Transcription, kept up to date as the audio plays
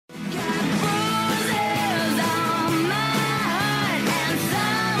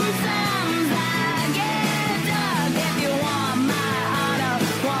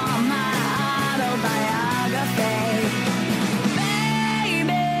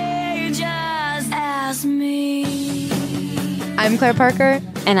I'm Claire Parker.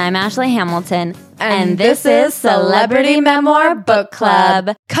 And I'm Ashley Hamilton. And this is Celebrity Memoir Book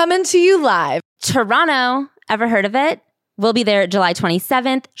Club. Coming to you live. Toronto, ever heard of it? We'll be there July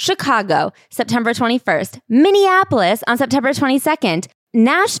 27th. Chicago, September 21st. Minneapolis on September 22nd.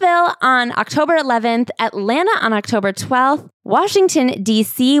 Nashville on October 11th. Atlanta on October 12th. Washington,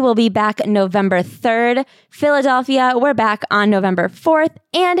 D.C. will be back November 3rd. Philadelphia, we're back on November 4th.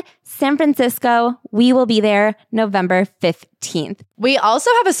 And San Francisco, we will be there November 15th. We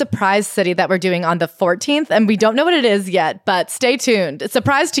also have a surprise city that we're doing on the 14th, and we don't know what it is yet, but stay tuned. It's a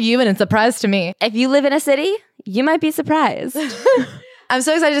surprise to you and it's a surprise to me. If you live in a city, you might be surprised. I'm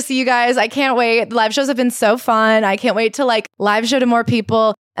so excited to see you guys. I can't wait. The live shows have been so fun. I can't wait to live show to more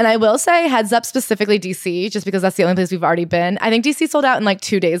people. And I will say, heads up, specifically DC, just because that's the only place we've already been. I think DC sold out in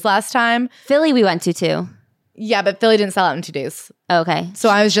 2 days last time. Philly we went to too. Yeah, but Philly didn't sell out in 2 days. Okay. So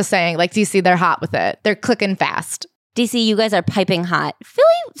I was just saying, DC, they're hot with it. They're clicking fast. DC, you guys are piping hot. Philly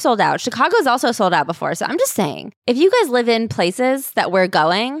sold out. Chicago's also sold out before. So I'm just saying, if you guys live in places that we're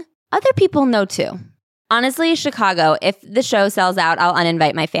going, other people know too. Honestly, Chicago, if the show sells out, I'll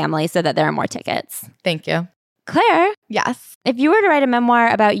uninvite my family so that there are more tickets. Thank you. Claire? Yes? If you were to write a memoir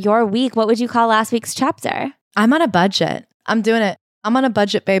about your week, what would you call last week's chapter? I'm on a budget. I'm doing it. I'm on a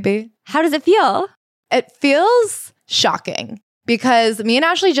budget, baby. How does it feel? It feels shocking because me and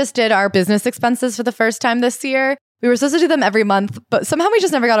Ashley just did our business expenses for the first time this year. We were supposed to do them every month, but somehow we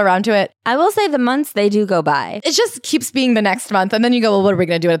just never got around to it. I will say the months, they do go by. It just keeps being the next month. And then you go, well, what are we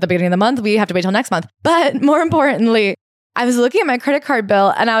going to do at the beginning of the month? We have to wait till next month. But more importantly, I was looking at my credit card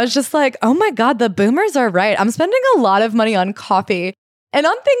bill and I was just like, oh my God, the boomers are right. I'm spending a lot of money on coffee and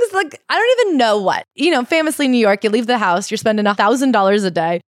on things I don't even know what. Famously New York, you leave the house, you're spending $1,000 a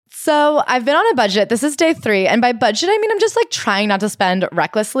day. So I've been on a budget. This is day 3. And by budget, I mean, I'm just trying not to spend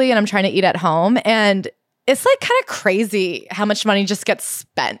recklessly and I'm trying to eat at home. And it's kind of crazy how much money just gets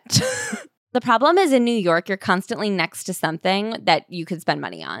spent. The problem is in New York, you're constantly next to something that you could spend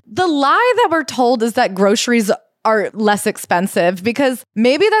money on. The lie that we're told is that groceries are less expensive because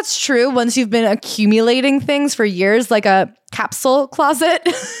maybe that's true once you've been accumulating things for years, like a capsule closet.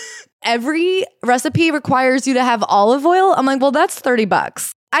 Every recipe requires you to have olive oil. I'm like, well, that's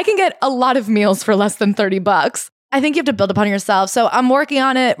 $30. I can get a lot of meals for less than $30. I think you have to build upon yourself. So I'm working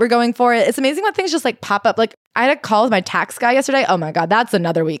on it. We're going for it. It's amazing what things just pop up. I had a call with my tax guy yesterday. Oh my God, that's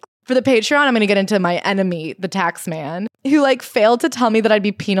another week. For the Patreon, I'm going to get into my enemy, the tax man, who failed to tell me that I'd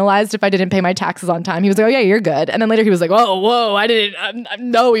be penalized if I didn't pay my taxes on time. He was like, oh yeah, you're good. And then later he was like, whoa, I didn't,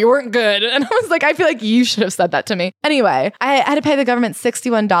 no, you weren't good. And I was like, I feel like you should have said that to me. Anyway, I had to pay the government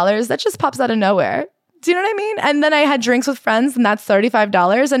 $61. That just pops out of nowhere. Do you know what I mean? And then I had drinks with friends and that's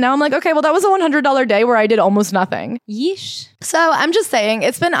 $35. And now I'm like, okay, well, that was a $100 day where I did almost nothing. Yeesh. So I'm just saying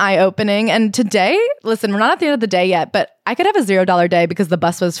it's been eye-opening. And today, listen, we're not at the end of the day yet, but I could have a $0 day because the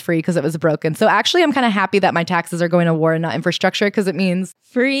bus was free because it was broken. So actually, I'm kind of happy that my taxes are going to war and not infrastructure because it means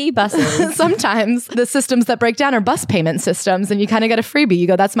free buses. Sometimes the systems that break down are bus payment systems and you kind of get a freebie. You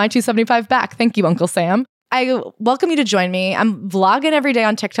go, that's my $275 back. Thank you, Uncle Sam. I welcome you to join me. I'm vlogging every day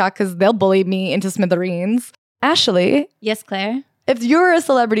on TikTok because they'll bully me into smithereens. Ashley. Yes, Claire? If you were a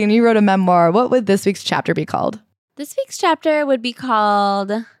celebrity and you wrote a memoir, what would this week's chapter be called? This week's chapter would be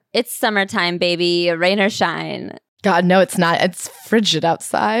called It's Summertime, Baby, Rain or Shine. God, no, it's not. It's frigid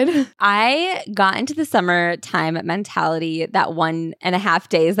outside. I got into the summertime mentality that 1.5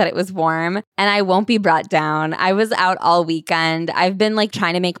 days that it was warm and I won't be brought down. I was out all weekend. I've been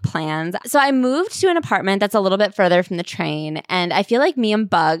trying to make plans. So I moved to an apartment that's a little bit further from the train. And I feel like me and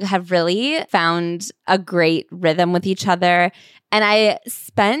Bug have really found a great rhythm with each other. And I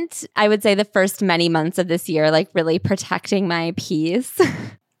spent, I would say, the first many months of this year, really protecting my peace.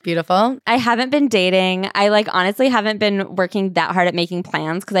 Beautiful. I haven't been dating. I honestly haven't been working that hard at making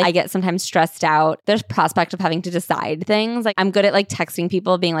plans because I get sometimes stressed out. There's prospect of having to decide things. I'm good at texting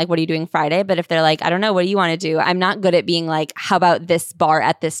people being what are you doing Friday? But if they're I don't know, what do you want to do? I'm not good at being how about this bar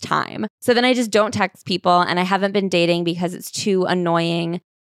at this time? So then I just don't text people and I haven't been dating because it's too annoying.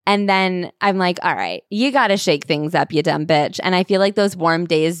 And then I'm all right, you got to shake things up, you dumb bitch. And I feel like those warm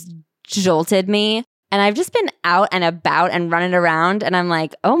days jolted me. And I've just been out and about and running around. And I'm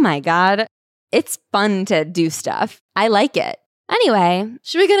oh my God, it's fun to do stuff. I like it. Anyway.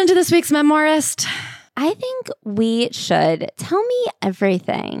 Should we get into this week's memoirist? I think we should. Tell me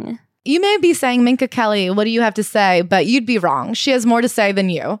everything. You may be saying, Minka Kelly, what do you have to say? But you'd be wrong. She has more to say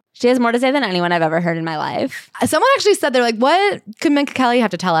than you. She has more to say than anyone I've ever heard in my life. Someone actually said, they're what could Minka Kelly have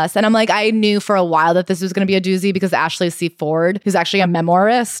to tell us? And I'm I knew for a while that this was going to be a doozy because Ashley C. Ford, who's actually a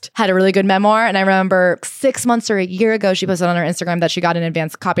memoirist, had a really good memoir. And I remember 6 months or a year ago, she posted on her Instagram that she got an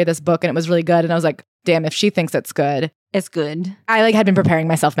advance copy of this book and it was really good. And I was damn, if she thinks it's good, It's good. I had been preparing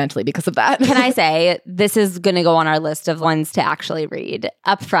myself mentally because of that. Can I say, this is going to go on our list of ones to actually read.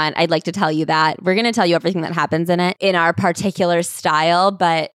 Up front, I'd like to tell you that. We're going to tell you everything that happens in it in our particular style,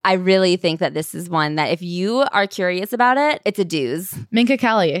 but I really think that this is one that if you are curious about it, it's a do's. Minka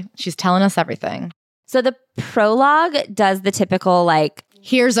Kelly, she's telling us everything. So the prologue does the typical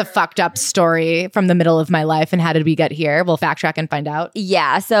here's a fucked up story from the middle of my life and how did we get here? We'll backtrack and find out.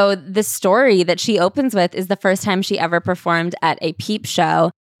 Yeah. So the story that she opens with is the first time she ever performed at a peep show.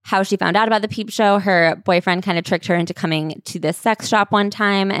 How she found out about the peep show, her boyfriend kind of tricked her into coming to this sex shop one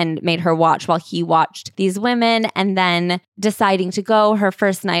time and made her watch while he watched these women, and then deciding to go her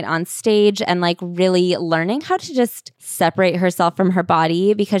first night on stage and really learning how to just separate herself from her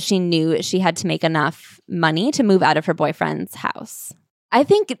body because she knew she had to make enough money to move out of her boyfriend's house. I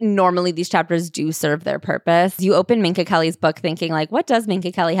think normally these chapters do serve their purpose. You open Minka Kelly's book thinking what does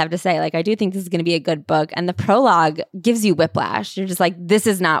Minka Kelly have to say? I do think this is going to be a good book. And the prologue gives you whiplash. You're just this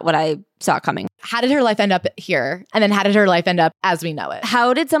is not what I saw coming. How did her life end up here? And then how did her life end up as we know it?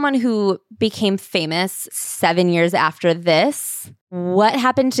 How did someone who became famous 7 years after this, what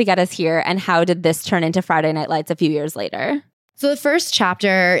happened to get us here? And how did this turn into Friday Night Lights a few years later? So the first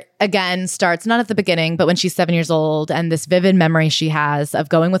chapter, again, starts not at the beginning, but when she's 7 years old and this vivid memory she has of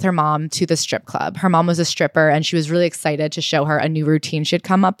going with her mom to the strip club. Her mom was a stripper and she was really excited to show her a new routine she'd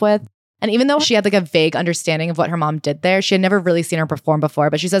come up with. And even though she had a vague understanding of what her mom did there, she had never really seen her perform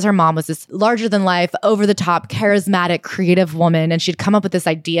before. But she says her mom was this larger than life, over the top, charismatic, creative woman. And she'd come up with this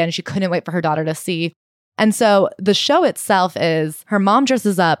idea and she couldn't wait for her daughter to see. And so the show itself is her mom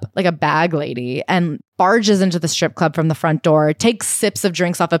dresses up like a bag lady and barges into the strip club from the front door, takes sips of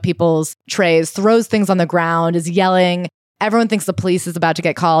drinks off of people's trays, throws things on the ground, is yelling. Everyone thinks the police is about to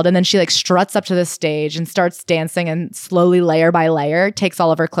get called. And then she struts up to the stage and starts dancing and slowly layer by layer takes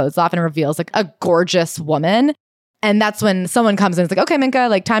all of her clothes off and reveals a gorgeous woman. And that's when someone comes in and is okay,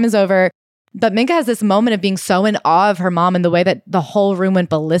 Minka, time is over. But Minka has this moment of being so in awe of her mom and the way that the whole room went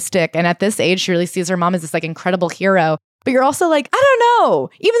ballistic. And at this age, she really sees her mom as this incredible hero. But you're also I don't know.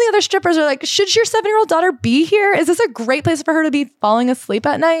 Even the other strippers are should your 7-year-old daughter be here? Is this a great place for her to be falling asleep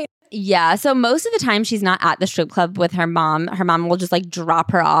at night? Yeah. So most of the time she's not at the strip club with her mom. Her mom will just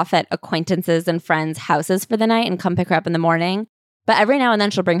drop her off at acquaintances and friends' houses for the night and come pick her up in the morning. But every now and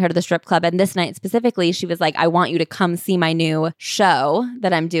then she'll bring her to the strip club. And this night specifically, she was I want you to come see my new show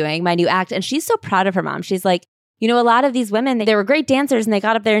that I'm doing, my new act. And she's so proud of her mom. She's a lot of these women, they were great dancers and they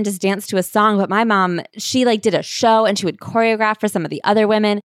got up there and just danced to a song. But my mom, she did a show and she would choreograph for some of the other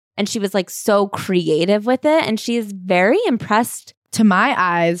women. And she was so creative with it. And she's very impressed. To my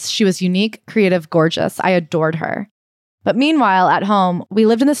eyes, she was unique, creative, gorgeous. I adored her. But meanwhile, at home, we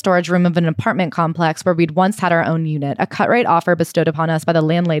lived in the storage room of an apartment complex where we'd once had our own unit, a cut-rate offer bestowed upon us by the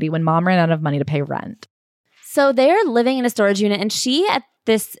landlady when mom ran out of money to pay rent. So they're living in a storage unit, and she, at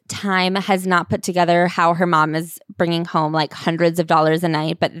this time, has not put together how her mom is bringing home hundreds of dollars a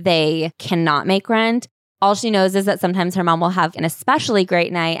night, but they cannot make rent. All she knows is that sometimes her mom will have an especially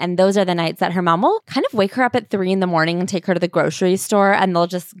great night, and those are the nights that her mom will kind of wake her up at 3 a.m. and take her to the grocery store, and they'll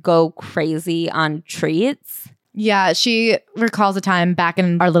just go crazy on treats. Yeah, she recalls a time back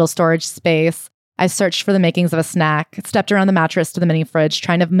in our little storage space. I searched for the makings of a snack, stepped around the mattress to the mini fridge,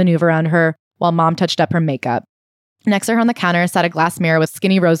 trying to maneuver around her while mom touched up her makeup. Next to her on the counter sat a glass mirror with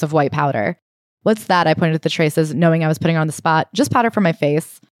skinny rows of white powder. What's that? I pointed at the traces, knowing I was putting her on the spot. Just powder for my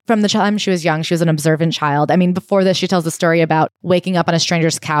face. From the time she was young, she was an observant child. I mean, before this, she tells a story about waking up on a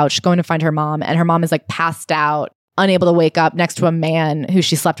stranger's couch, going to find her mom, and her mom is passed out, unable to wake up next to a man who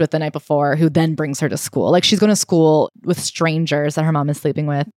she slept with the night before, who then brings her to school. She's going to school with strangers that her mom is sleeping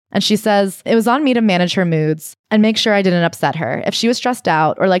with. And she says, it was on me to manage her moods and make sure I didn't upset her. If she was stressed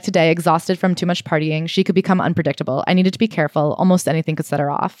out or like today, exhausted from too much partying, she could become unpredictable. I needed to be careful. Almost anything could set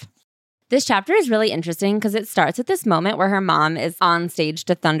her off. This chapter is really interesting because it starts at this moment where her mom is on stage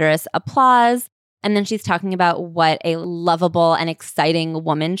to thunderous applause. And then she's talking about what a lovable and exciting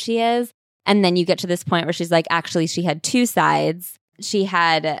woman she is. And then you get to this point where she's actually, she had two sides. She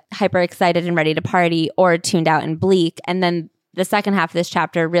had hyper excited and ready to party or tuned out and bleak. And then the second half of this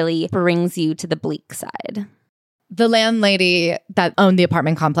chapter really brings you to the bleak side. The landlady that owned the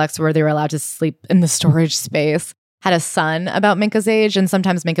apartment complex where they were allowed to sleep in the storage space had a son about Minka's age. And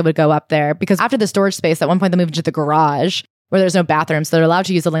sometimes Minka would go up there because after the storage space, at one point they moved into the garage where there's no bathroom. So they're allowed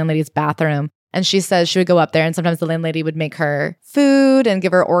to use the landlady's bathroom. And she says she would go up there and sometimes the landlady would make her food and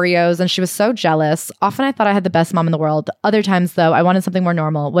give her Oreos. And she was so jealous. Often I thought I had the best mom in the world. Other times, though, I wanted something more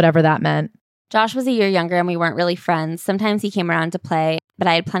normal, whatever that meant. Josh was a year younger and we weren't really friends. Sometimes he came around to play, but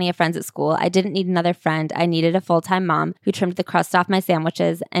I had plenty of friends at school. I didn't need another friend. I needed a full-time mom who trimmed the crust off my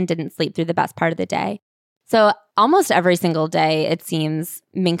sandwiches and didn't sleep through the best part of the day. So almost every single day, it seems,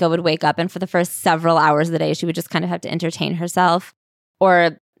 Minka would wake up and for the first several hours of the day, she would just kind of have to entertain herself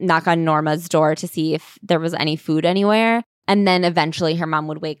or knock on Norma's door to see if there was any food anywhere. And then eventually her mom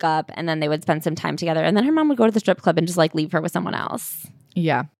would wake up and then they would spend some time together. And then her mom would go to the strip club and just like leave her with someone else.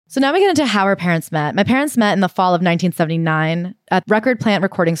 Yeah. So now we get into how her parents met. My parents met in the fall of 1979 at Record Plant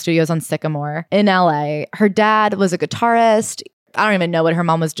Recording Studios on Sycamore in LA. Her dad was a guitarist. I don't even know what her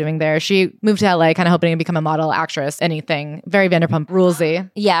mom was doing there. She moved to LA kind of hoping to become a model, actress, anything. Very Vanderpump Rulesy.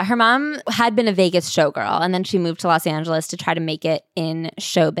 Yeah, her mom had been a Vegas showgirl and then she moved to Los Angeles to try to make it in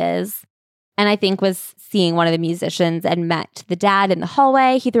showbiz. And I think was seeing one of the musicians and met the dad in the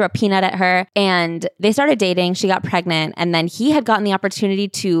hallway. He threw a peanut at her and they started dating. She got pregnant and then he had gotten the opportunity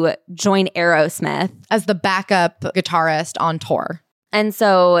to join Aerosmith as the backup guitarist on tour. And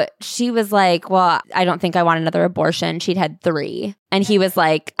so she was like, well, I don't think I want another abortion. She'd had 3. And he was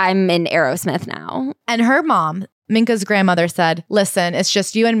like, I'm in Aerosmith now. And her mom, Minka's grandmother, said, listen, it's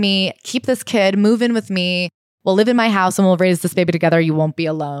just you and me. Keep this kid, move in with me. We'll live in my house and we'll raise this baby together. You won't be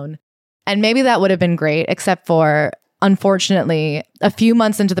alone. And maybe that would have been great, except for, unfortunately, a few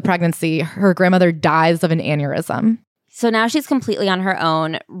months into the pregnancy, her grandmother dies of an aneurysm. So now she's completely on her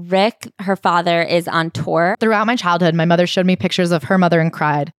own. Rick, her father, is on tour. Throughout my childhood, my mother showed me pictures of her mother and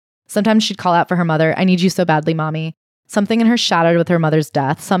cried. Sometimes she'd call out for her mother, I need you so badly, mommy. Something in her shattered with her mother's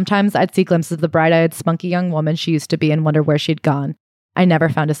death. Sometimes I'd see glimpses of the bright-eyed, spunky young woman she used to be and wonder where she'd gone. I never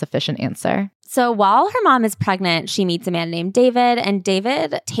found a sufficient answer. So while her mom is pregnant, she meets a man named David, and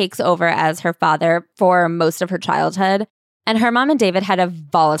David takes over as her father for most of her childhood. And her mom and David had a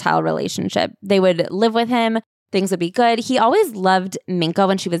volatile relationship. They would live with him. Things would be good. He always loved Minka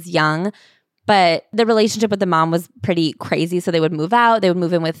when she was young, but the relationship with the mom was pretty crazy. So they would move out. They would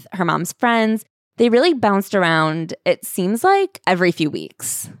move in with her mom's friends. They really bounced around, it seems like, every few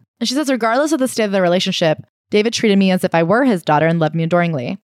weeks. And she says, regardless of the state of the relationship, David treated me as if I were his daughter and loved me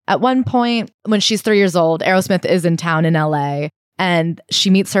adoringly. At one point, when she's 3 years old, Aerosmith is in town in LA, and she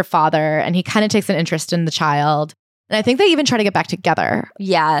meets her father, and he kind of takes an interest in the child. And I think they even try to get back together.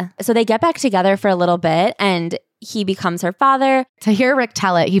 Yeah. So they get back together for a little bit, and he becomes her father. To hear Rick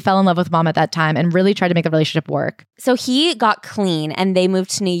tell it, he fell in love with mom at that time and really tried to make the relationship work. So he got clean, and they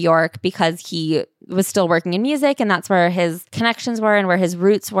moved to New York because he was still working in music, and that's where his connections were and where his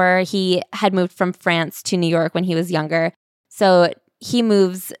roots were. He had moved from France to New York when he was younger. So he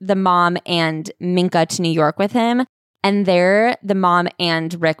moves the mom and Minka to New York with him. And there, the mom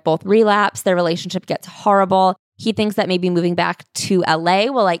and Rick both relapse. Their relationship gets horrible. He thinks that maybe moving back to LA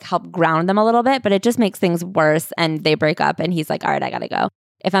will like help ground them a little bit, but it just makes things worse. And they break up and he's like, all right, I gotta go.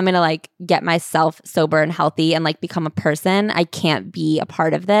 If I'm gonna like get myself sober and healthy and like become a person, I can't be a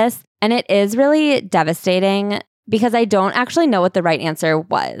part of this. And it is really devastating because I don't actually know what the right answer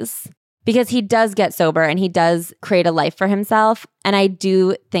was. Because he does get sober and he does create a life for himself. And I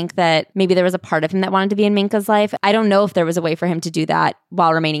do think that maybe there was a part of him that wanted to be in Minka's life. I don't know if there was a way for him to do that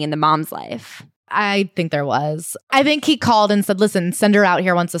while remaining in the mom's life. I think there was. I think he called and said, listen, send her out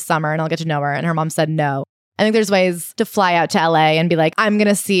here once a summer and I'll get to know her. And her mom said no. I think there's ways to fly out to LA and be like, I'm going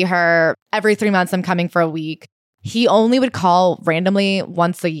to see her every 3 months. I'm coming for a week. He only would call randomly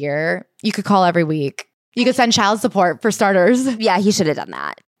once a year. You could call every week. You could send child support for starters. Yeah, he should have done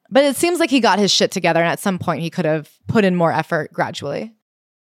that. But it seems like he got his shit together, and at some point he could have put in more effort gradually.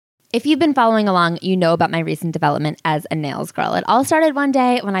 If you've been following along, you know about my recent development as a nails girl. It all started one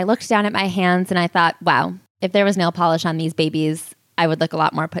day when I looked down at my hands and I thought, wow, if there was nail polish on these babies, I would look a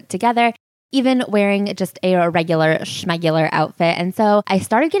lot more put together, even wearing just a regular schmegular outfit. And so I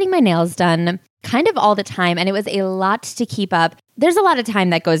started getting my nails done kind of all the time, and it was a lot to keep up. There's a lot of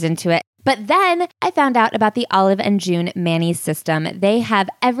time that goes into it. But then I found out about the Olive and June Mani system. They have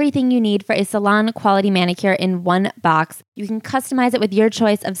everything you need for a salon quality manicure in one box. You can customize it with your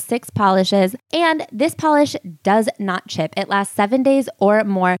choice of 6 polishes. And this polish does not chip. It lasts 7 days or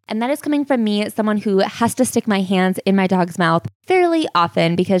more. And that is coming from me, someone who has to stick my hands in my dog's mouth fairly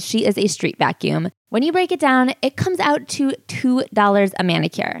often because she is a street vacuum. When you break it down, it comes out to $2 a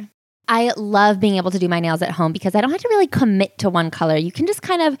manicure. I love being able to do my nails at home because I don't have to really commit to one color. You can just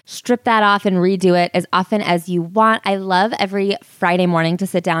kind of strip that off and redo it as often as you want. I love every Friday morning to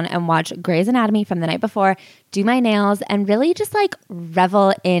sit down and watch Grey's Anatomy from the night before, do my nails, and really just like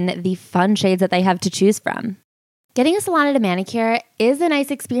revel in the fun shades that they have to choose from. Getting a salon at a manicure is a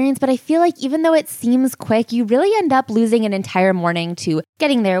nice experience, but I feel like even though it seems quick, you really end up losing an entire morning to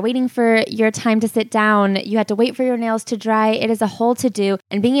getting there, waiting for your time to sit down. You had to wait for your nails to dry. It is a whole to-do,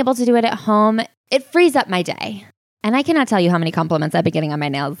 and being able to do it at home, it frees up my day. And I cannot tell you how many compliments I've been getting on my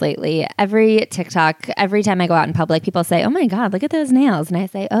nails lately. Every TikTok, every time I go out in public, people say, oh my God, look at those nails. And I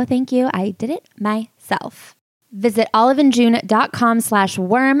say, oh, thank you. I did it myself. Visit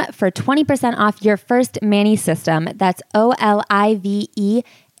oliveandjune.com/worm for 20% off your first Mani system. That's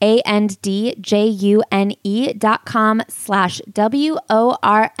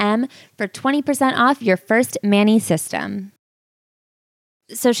oliveandjune.com/WORM for 20% off your first Mani system.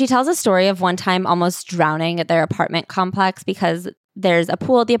 So she tells a story of one time almost drowning at their apartment complex because there's a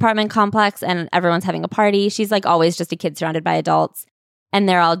pool at the apartment complex and everyone's having a party. She's like always just a kid surrounded by adults and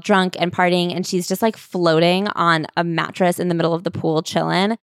they're all drunk and partying and she's just like floating on a mattress in the middle of the pool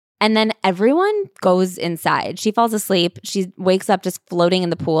chilling. And then everyone goes inside. She falls asleep. She wakes up just floating in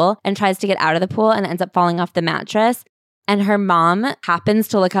the pool and tries to get out of the pool and ends up falling off the mattress. And her mom happens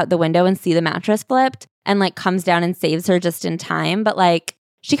to look out the window and see the mattress flipped and like comes down and saves her just in time. But like,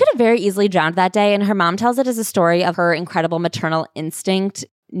 she could have very easily drowned that day, and her mom tells it as a story of her incredible maternal instinct,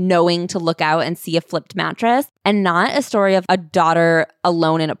 knowing to look out and see a flipped mattress, and not a story of a daughter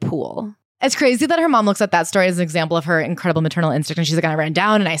alone in a pool. It's crazy that her mom looks at that story as an example of her incredible maternal instinct. And she's like, I ran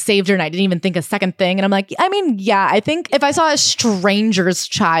down and I saved her and I didn't even think a second thing. And I'm like, I mean, yeah, I think if I saw a stranger's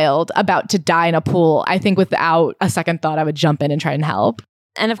child about to die in a pool, I think without a second thought, I would jump in and try and help.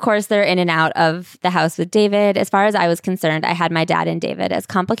 And of course, they're in and out of the house with David. As far as I was concerned, I had my dad and David. As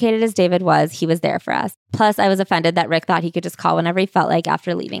complicated as David was, he was there for us. Plus, I was offended that Rick thought he could just call whenever he felt like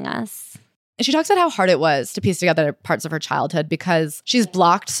after leaving us. And she talks about how hard it was to piece together parts of her childhood because she's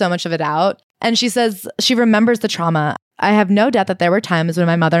blocked so much of it out. And she says she remembers the trauma. I have no doubt that there were times when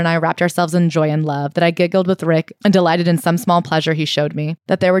my mother and I wrapped ourselves in joy and love, that I giggled with Rick and delighted in some small pleasure he showed me,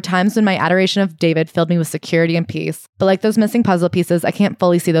 that there were times when my adoration of David filled me with security and peace. But like those missing puzzle pieces, I can't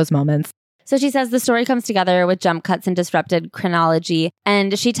fully see those moments. So she says the story comes together with jump cuts and disrupted chronology.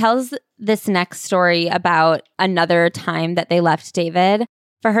 And she tells this next story about another time that they left David.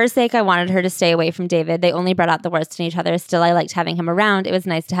 For her sake, I wanted her to stay away from David. They only brought out the worst in each other. Still, I liked having him around. It was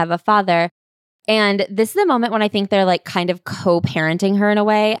nice to have a father. And this is the moment when I think they're like kind of co-parenting her in a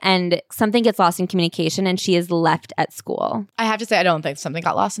way and something gets lost in communication and she is left at school. I have to say, I don't think something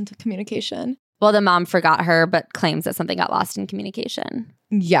got lost into communication. Well, the mom forgot her, but claims that something got lost in communication.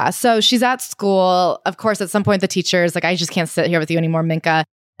 Yeah. So she's at school. Of course, at some point, the teacher is like, I just can't sit here with you anymore, Minka.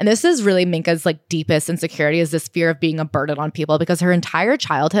 And this is really Minka's like deepest insecurity is this fear of being a burden on people because her entire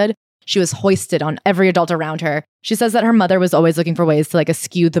childhood, she was hoisted on every adult around her. She says that her mother was always looking for ways to like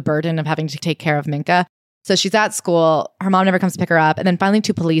eschew the burden of having to take care of Minka. So she's at school. Her mom never comes to pick her up. And then finally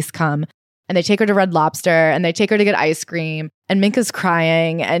 2 police come and they take her to Red Lobster and they take her to get ice cream. And Minka's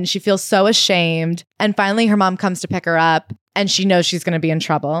crying and she feels so ashamed. And finally her mom comes to pick her up and she knows she's going to be in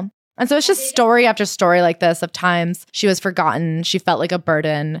trouble. And so it's just story after story like this of times she was forgotten. She felt like a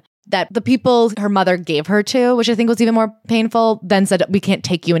burden. That the people her mother gave her to, which I think was even more painful, then said, we can't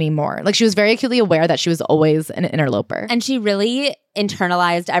take you anymore. Like she was very acutely aware that she was always an interloper. And she really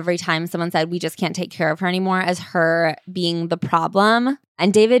internalized every time someone said, we just can't take care of her anymore as her being the problem.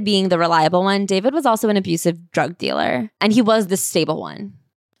 And David being the reliable one. David was also an abusive drug dealer. And he was the stable one.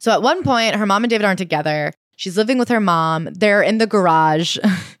 So at one point, her mom and David aren't together. She's living with her mom. They're in the garage.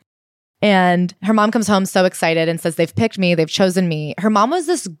 And her mom comes home so excited and says, they've picked me, they've chosen me. Her mom was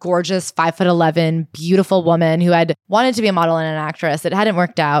this gorgeous 5'11", beautiful woman who had wanted to be a model and an actress. It hadn't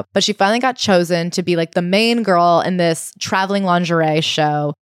worked out, but she finally got chosen to be like the main girl in this traveling lingerie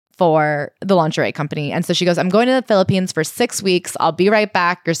show for the lingerie company. And so she goes, I'm going to the Philippines for 6 weeks. I'll be right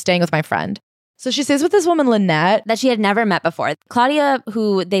back. You're staying with my friend. So she stays with this woman, Lynette, that she had never met before. Claudia,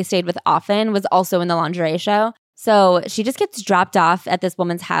 who they stayed with often, was also in the lingerie show. So she just gets dropped off at this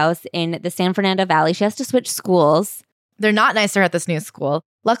woman's house in the San Fernando Valley. She has to switch schools. They're not nice to her at this new school.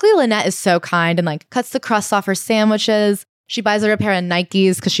 Luckily, Lynette is so kind and like cuts the crusts off her sandwiches. She buys her a pair of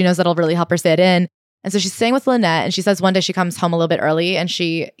Nikes because she knows that'll really help her fit in. And so she's staying with Lynette and she says one day she comes home a little bit early and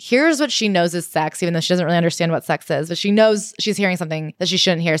she hears what she knows is sex, even though she doesn't really understand what sex is. But she knows she's hearing something that she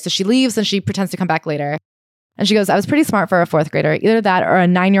shouldn't hear. So she leaves and she pretends to come back later. And she goes, I was pretty smart for a 4th grader. Either that or a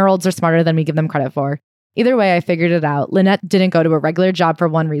 9-year-olds are smarter than we give them credit for. Either way, I figured it out. Lynette didn't go to a regular job for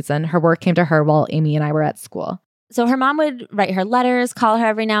one reason. Her work came to her while Amy and I were at school. So her mom would write her letters, call her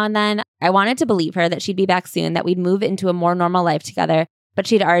every now and then. I wanted to believe her that she'd be back soon, that we'd move into a more normal life together, but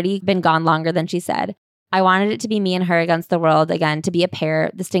she'd already been gone longer than she said. I wanted it to be me and her against the world again, to be a pair.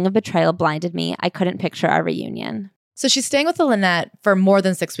 The sting of betrayal blinded me. I couldn't picture our reunion. So she's staying with Lynette for more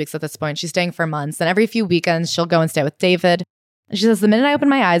than 6 weeks at this point. She's staying for months. And every few weekends, she'll go and stay with David. And she says, the minute I opened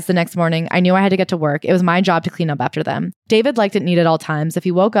my eyes the next morning, I knew I had to get to work. It was my job to clean up after them. David liked it neat at all times. If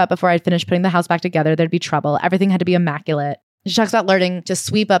he woke up before I'd finished putting the house back together, there'd be trouble. Everything had to be immaculate. She talks about learning to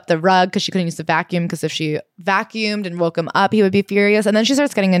sweep up the rug because she couldn't use the vacuum, because if she vacuumed and woke him up, he would be furious. And then she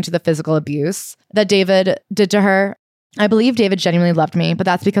starts getting into the physical abuse that David did to her. I believe David genuinely loved me, but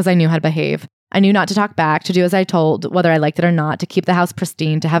that's because I knew how to behave. I knew not to talk back, to do as I told, whether I liked it or not, to keep the house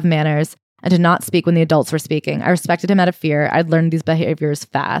pristine, to have manners, and to not speak when the adults were speaking. I respected him out of fear. I'd learned these behaviors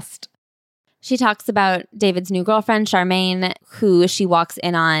fast. She talks about David's new girlfriend, Charmaine, who she walks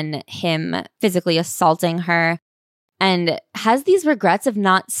in on him physically assaulting her and has these regrets of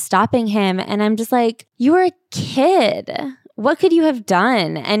not stopping him. And I'm just like, you were a kid. What could you have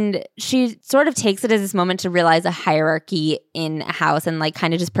done? And she sort of takes it as this moment to realize a hierarchy in a house and like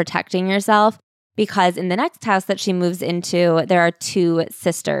kind of just protecting yourself, because in the next house that she moves into, there are two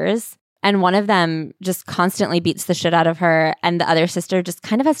sisters. And one of them just constantly beats the shit out of her. And the other sister just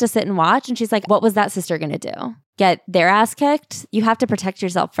kind of has to sit and watch. And she's like, what was that sister going to do? Get their ass kicked? You have to protect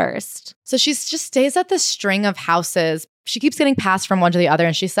yourself first. So she just stays at this string of houses. She keeps getting passed from one to the other.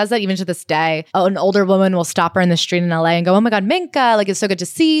 And she says that even to this day, an older woman will stop her in the street in LA and go, oh my God, Minka, like, it's so good to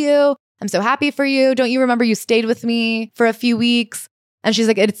see you. I'm so happy for you. Don't you remember you stayed with me for a few weeks? And she's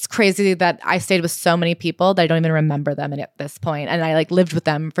like, it's crazy that I stayed with so many people that I don't even remember them at this point. And I like lived with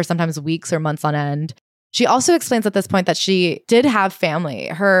them for sometimes weeks or months on end. She also explains at this point that she did have family.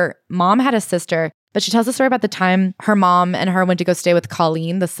 Her mom had a sister, but she tells a story about the time her mom and her went to go stay with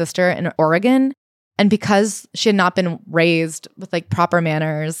Colleen, the sister, in Oregon. And because she had not been raised with like proper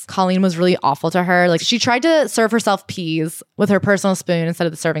manners, Colleen was really awful to her. Like, she tried to serve herself peas with her personal spoon instead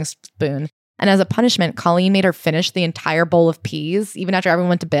of the serving spoon. And as a punishment, Colleen made her finish the entire bowl of peas. Even after everyone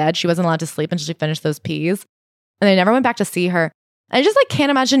went to bed, she wasn't allowed to sleep until she finished those peas. And they never went back to see her. I just like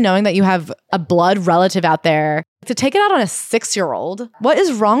can't imagine knowing that you have a blood relative out there to take it out on a 6-year-old. What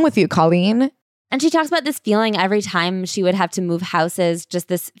is wrong with you, Colleen? And she talks about this feeling every time she would have to move houses, just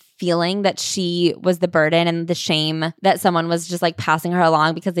this feeling that she was the burden and the shame that someone was just like passing her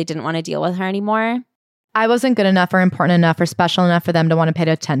along because they didn't want to deal with her anymore. I wasn't good enough or important enough or special enough for them to want to pay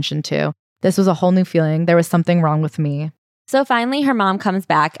attention to. This was a whole new feeling. There was something wrong with me. So finally, her mom comes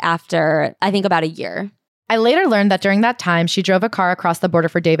back after, I think, about a year. I later learned that during that time, she drove a car across the border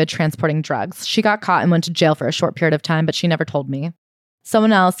for David transporting drugs. She got caught and went to jail for a short period of time, but she never told me.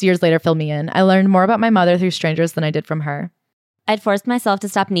 Someone else years later filled me in. I learned more about my mother through strangers than I did from her. I'd forced myself to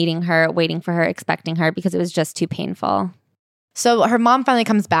stop needing her, waiting for her, expecting her, because it was just too painful. So her mom finally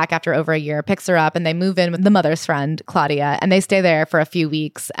comes back after over a year, picks her up, and they move in with the mother's friend, Claudia, and they stay there for a few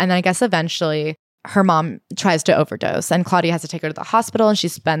weeks. And I guess eventually her mom tries to overdose, and Claudia has to take her to the hospital, and she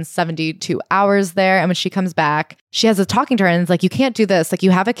spends 72 hours there. And when she comes back, she has a talking to her, and it's like, you can't do this. Like,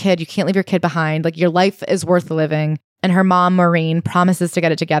 you have a kid. You can't leave your kid behind. Like, your life is worth living. And her mom, Maureen, promises to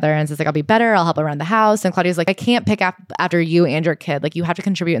get it together and says, like, I'll be better. I'll help around the house. And Claudia's like, I can't pick up after you and your kid. Like, you have to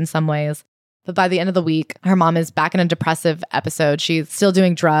contribute in some ways. But by the end of the week, her mom is back in a depressive episode. She's still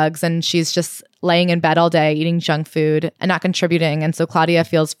doing drugs and she's just laying in bed all day, eating junk food and not contributing. And so Claudia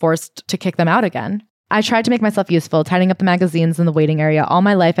feels forced to kick them out again. I tried to make myself useful, tidying up the magazines in the waiting area. All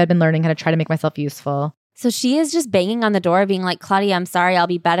my life, I'd been learning how to try to make myself useful. So she is just banging on the door, being like, Claudia, I'm sorry, I'll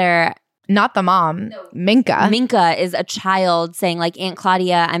be better. Not the mom, no. Minka. Minka is a child saying like, Aunt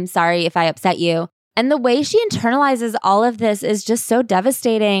Claudia, I'm sorry if I upset you. And the way she internalizes all of this is just so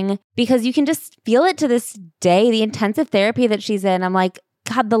devastating because you can just feel it to this day, the intensive therapy that she's in. I'm like,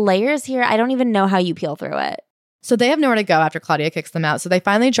 God, the layers here, I don't even know how you peel through it. So they have nowhere to go after Claudia kicks them out. So they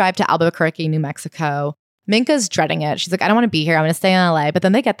finally drive to Albuquerque, New Mexico. Minka's dreading it. She's like, I don't want to be here. I'm going to stay in LA. But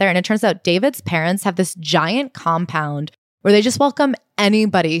then they get there and it turns out David's parents have this giant compound where they just welcome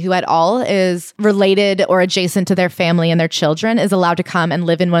anybody who at all is related or adjacent to their family and their children is allowed to come and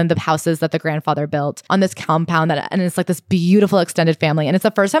live in one of the houses that the grandfather built on this compound. And it's like this beautiful extended family. And it's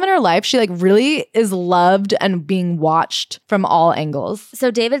the first time in her life she like really is loved and being watched from all angles. So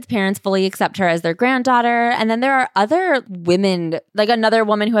David's parents fully accept her as their granddaughter. And then there are other women, like another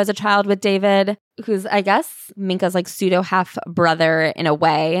woman who has a child with David, who's, I guess, Minka's like pseudo half brother in a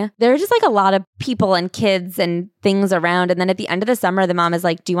way. There are just like a lot of people and kids and things around. And then at the end of the summer, the mom is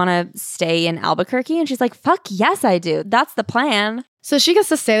like, do you want to stay in Albuquerque? And she's like, fuck yes, I do. That's the plan. So she gets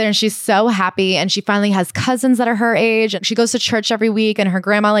to stay there and she's so happy. And she finally has cousins that are her age. And she goes to church every week and her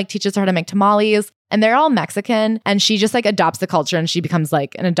grandma like teaches her how to make tamales. And they're all Mexican. And she just like adopts the culture and she becomes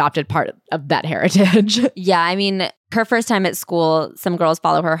like an adopted part of that heritage. Yeah, I mean, her first time at school, some girls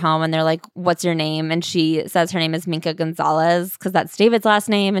follow her home and they're like, what's your name? And she says her name is Minka Gonzalez because that's David's last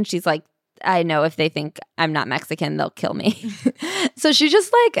name. And she's like, I know if they think I'm not Mexican, they'll kill me. So she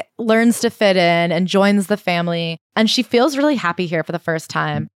just like learns to fit in and joins the family. And she feels really happy here for the first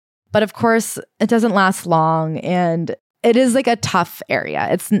time. But of course, it doesn't last long. And it is like a tough area.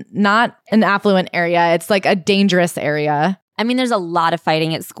 It's not an affluent area. It's like a dangerous area. I mean, there's a lot of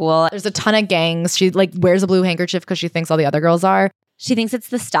fighting at school. There's a ton of gangs. She like wears a blue handkerchief because she thinks all the other girls are. She thinks it's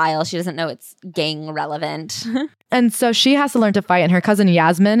the style. She doesn't know it's gang relevant. And so she has to learn to fight. And her cousin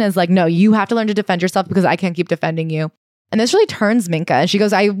Yasmin is like, no, you have to learn to defend yourself because I can't keep defending you. And this really turns Minka. And she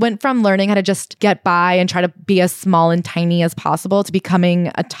goes, I went from learning how to just get by and try to be as small and tiny as possible to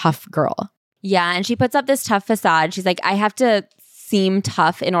becoming a tough girl. Yeah. And she puts up this tough facade. She's like, I have to seem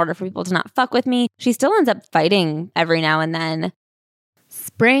tough in order for people to not fuck with me. She still ends up fighting every now and then.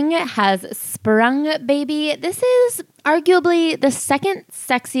 Spring has sprung, baby. This is arguably the second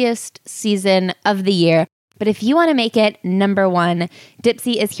sexiest season of the year. But if you want to make it number one,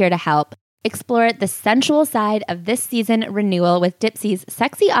 Dipsea is here to help. Explore the sensual side of this season renewal with Dipsea's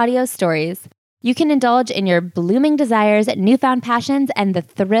sexy audio stories. You can indulge in your blooming desires, newfound passions, and the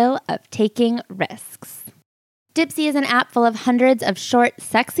thrill of taking risks. Dipsea is an app full of hundreds of short,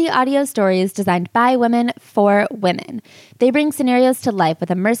 sexy audio stories designed by women for women. They bring scenarios to life with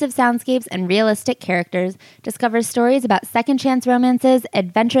immersive soundscapes and realistic characters, discover stories about second chance romances,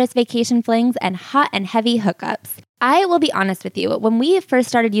 adventurous vacation flings, and hot and heavy hookups. I will be honest with you. When we first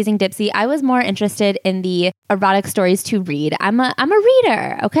started using Dipsea, I was more interested in the erotic stories to read. I'm a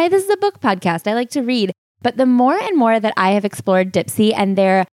reader, okay? This is a book podcast. I like to read. But the more and more that I have explored Dipsea and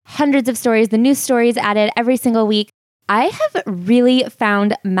their hundreds of stories, the new stories added every single week, I have really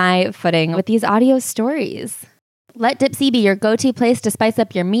found my footing with these audio stories. Let Dipsea be your go-to place to spice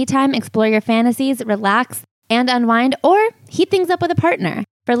up your me time, explore your fantasies, relax, and unwind, or heat things up with a partner.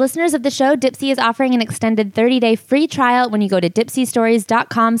 For listeners of the show, Dipsea is offering an extended 30-day free trial when you go to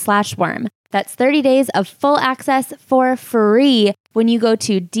dipseastories.com/worm. That's 30 days of full access for free when you go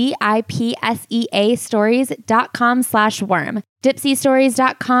to dipseastories.com/worm.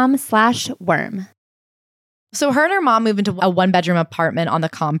 dipseastories.com/worm. So her and her mom move into a one-bedroom apartment on the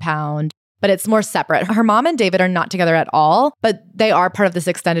compound, but it's more separate. Her mom and David are not together at all, but they are part of this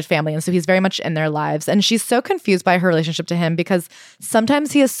extended family. And so he's very much in their lives. And she's so confused by her relationship to him because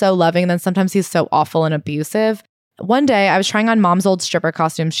sometimes he is so loving and then sometimes he's so awful and abusive. One day, I was trying on mom's old stripper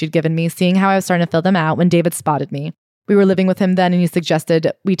costumes she'd given me, seeing how I was starting to fill them out when David spotted me. We were living with him then and he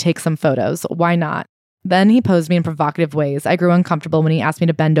suggested we take some photos. Why not? Then he posed me in provocative ways. I grew uncomfortable when he asked me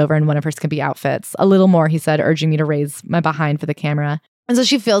to bend over in one of her skimpy outfits. A little more, he said, urging me to raise my behind for the camera. And so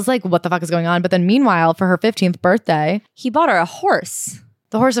she feels like, what the fuck is going on? But then meanwhile, for her 15th birthday, he bought her a horse.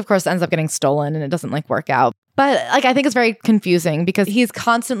 The horse, of course, ends up getting stolen and it doesn't work out. But I think it's very confusing because he's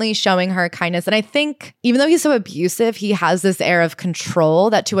constantly showing her kindness. And I think even though he's so abusive, he has this air of control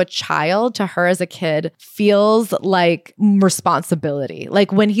that to a child, to her as a kid, feels like responsibility.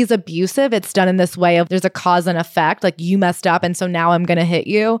 Like when he's abusive, it's done in this way of there's a cause and effect. Like you messed up and so now I'm going to hit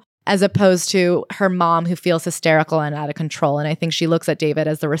you. As opposed to her mom who feels hysterical and out of control. And I think she looks at David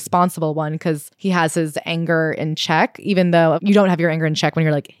as the responsible one because he has his anger in check, even though you don't have your anger in check when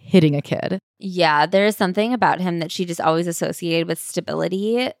you're hitting a kid. Yeah, there is something about him that she just always associated with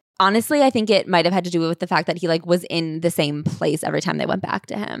stability. Honestly, I think it might have had to do with the fact that he was in the same place every time they went back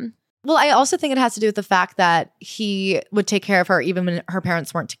to him. Well, I also think it has to do with the fact that he would take care of her even when her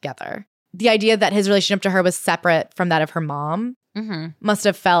parents weren't together. The idea that his relationship to her was separate from that of her mom must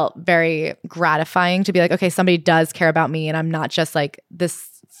have felt very gratifying to be like, okay, somebody does care about me and I'm not just this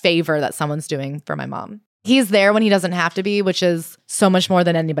favor that someone's doing for my mom. He's there when he doesn't have to be, which is so much more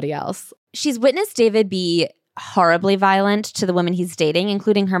than anybody else. She's witnessed David be horribly violent to the women he's dating,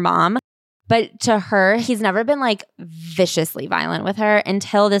 including her mom. But to her, he's never been viciously violent with her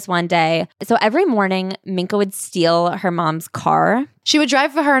until this one day. So every morning, Minka would steal her mom's car. She would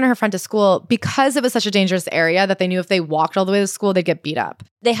drive her and her friend to school because it was such a dangerous area that they knew if they walked all the way to school, they'd get beat up.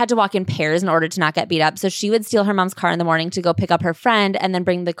 They had to walk in pairs in order to not get beat up. So she would steal her mom's car in the morning to go pick up her friend and then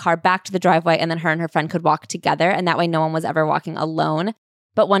bring the car back to the driveway. And then her and her friend could walk together. And that way no one was ever walking alone.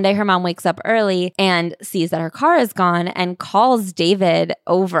 But one day her mom wakes up early and sees that her car is gone and calls David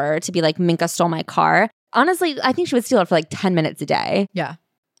over to be like, Minka stole my car. Honestly, I think she would steal it for 10 minutes a day. Yeah.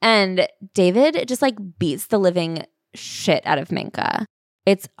 And David just beats the living shit out of Minka.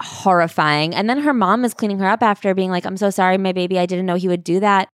 It's horrifying. And then her mom is cleaning her up after being like, I'm so sorry, my baby. I didn't know he would do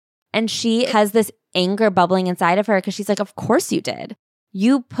that. And she has this anger bubbling inside of her because she's like, of course you did.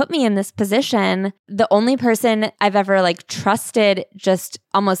 You put me in this position. The only person I've ever trusted just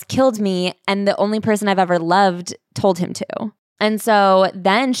almost killed me. And the only person I've ever loved told him to. And so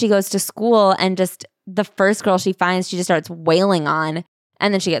then she goes to school and just the first girl she finds, she just starts wailing on.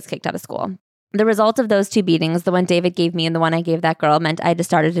 And then she gets kicked out of school. The result of those two beatings, the one David gave me and the one I gave that girl, meant I had to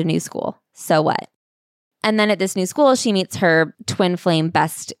start at a new school. So what? And then at this new school, she meets her twin flame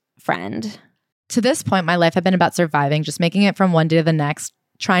best friend. To this point, my life had been about surviving, just making it from one day to the next,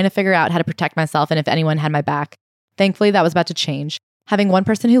 trying to figure out how to protect myself and if anyone had my back. Thankfully, that was about to change. Having one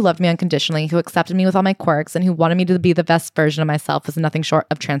person who loved me unconditionally, who accepted me with all my quirks, and who wanted me to be the best version of myself was nothing short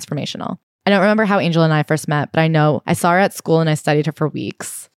of transformational. I don't remember how Angel and I first met, but I know I saw her at school and I studied her for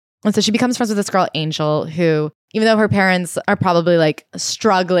weeks. And so she becomes friends with this girl, Angel, who, even though her parents are probably like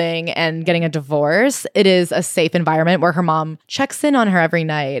struggling and getting a divorce, it is a safe environment where her mom checks in on her every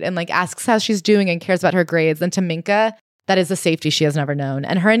night and like asks how she's doing and cares about her grades. And to Minka, that is a safety she has never known.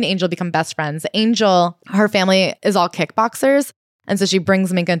 And her and Angel become best friends. Angel, her family is all kickboxers. And so she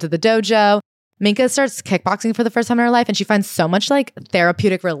brings Minka into the dojo. Minka starts kickboxing for the first time in her life, and she finds so much like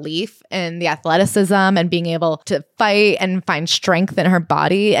therapeutic relief in the athleticism and being able to fight and find strength in her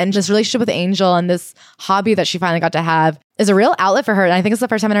body. And just relationship with Angel and this hobby that she finally got to have is a real outlet for her. And I think it's the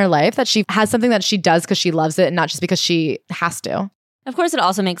first time in her life that she has something that she does because she loves it and not just because she has to. Of course, it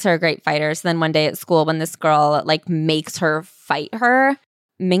also makes her a great fighter. So then one day at school, when this girl like makes her fight her,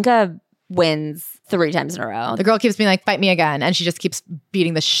 Minka wins 3 times in a row. The girl keeps being like, fight me again. And she just keeps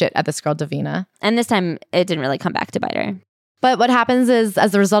beating the shit at this girl, Davina. And this time, it didn't really come back to bite her. But what happens is,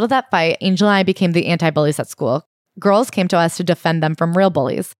 as a result of that fight, Angel and I became the anti-bullies at school. Girls came to us to defend them from real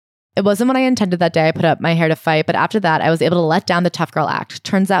bullies. It wasn't what I intended that day I put up my hair to fight, but after that, I was able to let down the tough girl act.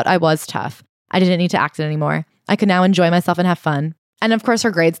 Turns out I was tough. I didn't need to act it anymore. I could now enjoy myself and have fun. And of course, her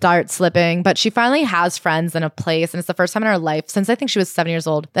grades start slipping, but she finally has friends and a place. And it's the first time in her life, since I think she was 7 years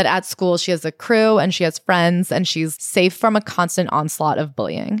old, that at school she has a crew and she has friends and she's safe from a constant onslaught of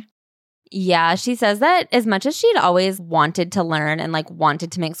bullying. Yeah, she says that as much as she'd always wanted to learn and like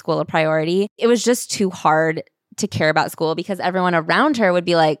wanted to make school a priority, it was just too hard to care about school because everyone around her would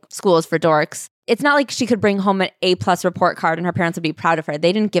be like, school is for dorks. It's not like she could bring home an A+ report card and her parents would be proud of her.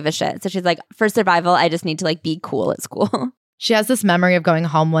 They didn't give a shit. So she's like, for survival, I just need to like be cool at school. She has this memory of going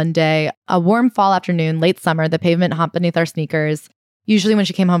home one day, a warm fall afternoon, late summer, the pavement humped beneath our sneakers. Usually when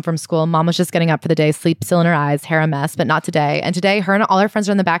she came home from school, mom was just getting up for the day, sleep still in her eyes, hair a mess, but not today. And today, her and all her friends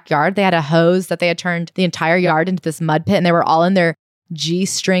are in the backyard. They had a hose that they had turned the entire yard into this mud pit, and they were all in their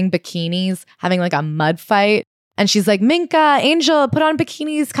G-string bikinis having like a mud fight. And she's like, Minka, Angel, put on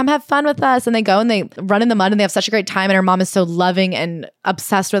bikinis, come have fun with us. And they go and they run in the mud and they have such a great time. And her mom is so loving and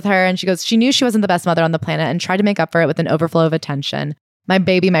obsessed with her. And she goes, she knew she wasn't the best mother on the planet and tried to make up for it with an overflow of attention. My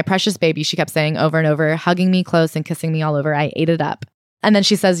baby, my precious baby, she kept saying over and over, hugging me close and kissing me all over. I ate it up. And then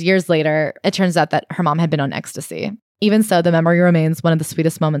she says years later, it turns out that her mom had been on ecstasy. Even so, the memory remains one of the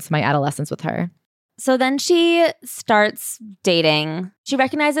sweetest moments of my adolescence with her. So then she starts dating. She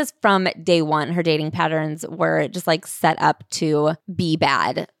recognizes from day one her dating patterns were just like set up to be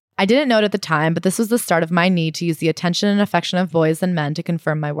bad. I didn't know it at the time, but this was the start of my need to use the attention and affection of boys and men to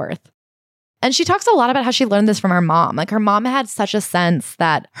confirm my worth. And she talks a lot about how she learned this from her mom. Like her mom had such a sense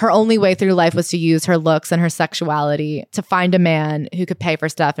that her only way through life was to use her looks and her sexuality to find a man who could pay for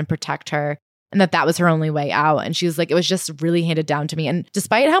stuff and protect her. And that was her only way out. And she was like, it was just really handed down to me. And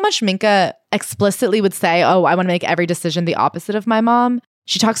despite how much Minka explicitly would say, oh, I want to make every decision the opposite of my mom,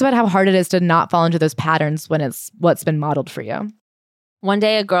 she talks about how hard it is to not fall into those patterns when it's what's been modeled for you. One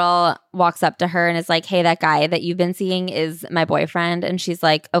day a girl walks up to her and is like, hey, that guy that you've been seeing is my boyfriend. And she's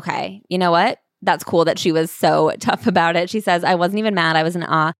like, okay, you know what? That's cool that she was so tough about it. She says, I wasn't even mad. I was in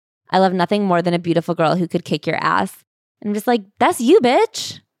awe. I love nothing more than a beautiful girl who could kick your ass. And I'm just like, that's you,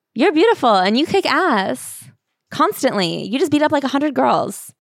 bitch. You're beautiful and you kick ass constantly. You just beat up like 100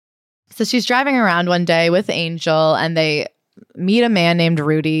 girls. So she's driving around one day with Angel and they meet a man named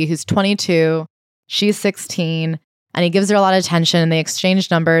Rudy who's 22. She's 16 and he gives her a lot of attention and they exchange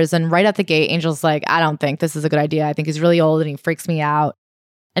numbers. And right at the gate, Angel's like, I don't think this is a good idea. I think he's really old and he freaks me out.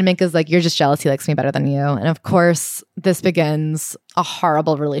 And Minka's like, you're just jealous. He likes me better than you. And of course, this begins a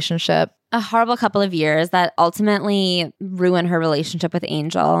horrible relationship. A horrible couple of years that ultimately ruined her relationship with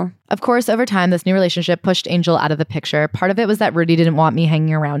Angel. Of course, over time, this new relationship pushed Angel out of the picture. Part of it was that Rudy didn't want me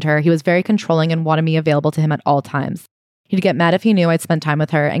hanging around her. He was very controlling and wanted me available to him at all times. He'd get mad if he knew I'd spend time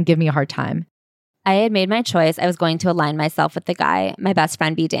with her and give me a hard time. I had made my choice. I was going to align myself with the guy. My best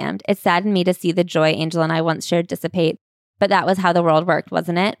friend be damned. It saddened me to see the joy Angel and I once shared dissipate. But that was how the world worked,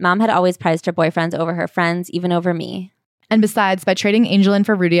 wasn't it? Mom had always prized her boyfriends over her friends, even over me. And besides, by trading Angel in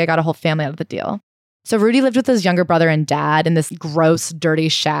for Rudy, I got a whole family out of the deal. So Rudy lived with his younger brother and dad in this gross, dirty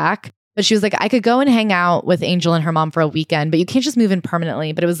shack. But she was like, I could go and hang out with Angel and her mom for a weekend, but you can't just move in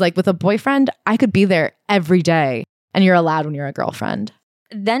permanently. But it was like, with a boyfriend, I could be there every day. And you're allowed when you're a girlfriend.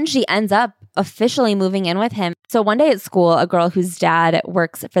 Then she ends up officially moving in with him. So one day at school, a girl whose dad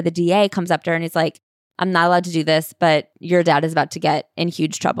works for the DA comes up to her and he's like, I'm not allowed to do this, but your dad is about to get in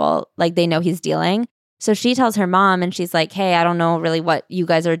huge trouble. Like they know he's dealing. So she tells her mom and she's like, hey, I don't know really what you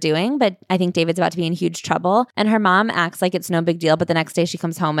guys are doing, but I think David's about to be in huge trouble. And her mom acts like it's no big deal. But the next day she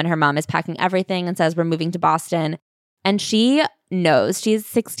comes home and her mom is packing everything and says, we're moving to Boston. And she knows, she's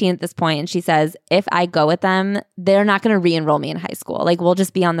 16 at this point, and she says, if I go with them, they're not going to re-enroll me in high school. Like, we'll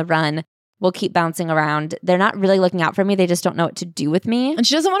just be on the run. We'll keep bouncing around. They're not really looking out for me. They just don't know what to do with me. And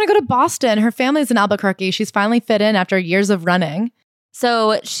she doesn't want to go to Boston. Her family's in Albuquerque. She's finally fit in after years of running.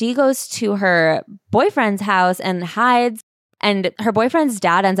 So she goes to her boyfriend's house and hides. And her boyfriend's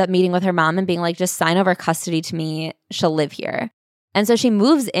dad ends up meeting with her mom and being like, just sign over custody to me. She'll live here. And so she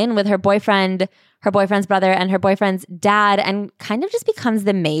moves in with her boyfriend, her boyfriend's brother, and her boyfriend's dad, and kind of just becomes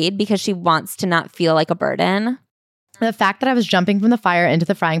the maid because she wants to not feel like a burden. The fact that I was jumping from the fire into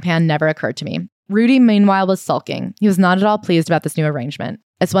the frying pan never occurred to me. Rudy, meanwhile, was sulking. He was not at all pleased about this new arrangement.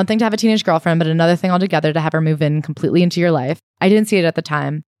 It's one thing to have a teenage girlfriend, but another thing altogether to have her move in completely into your life. I didn't see it at the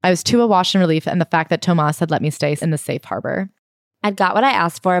time. I was too awash in relief and the fact that Tomas had let me stay in the safe harbor. I'd got what I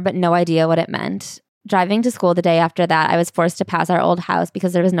asked for, but no idea what it meant. Driving to school the day after that, I was forced to pass our old house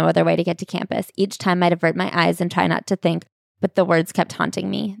because there was no other way to get to campus. Each time I'd avert my eyes and try not to think, but the words kept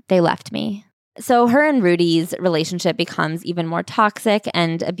haunting me. They left me. So her and Rudy's relationship becomes even more toxic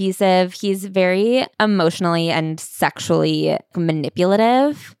and abusive. He's very emotionally and sexually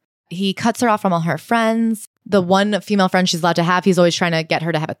manipulative. He cuts her off from all her friends. The one female friend she's allowed to have, he's always trying to get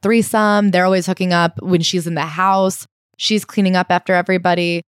her to have a threesome. They're always hooking up when she's in the house. She's cleaning up after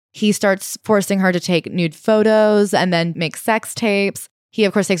everybody. He starts forcing her to take nude photos and then make sex tapes. He,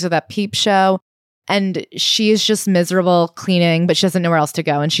 of course, takes her to that peep show. And she is just miserable cleaning, but she doesn't know where else to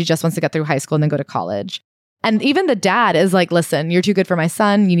go. And she just wants to get through high school and then go to college. And even the dad is like, listen, you're too good for my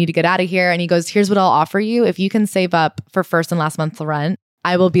son. You need to get out of here. And he goes, here's what I'll offer you. If you can save up for first and last month's rent,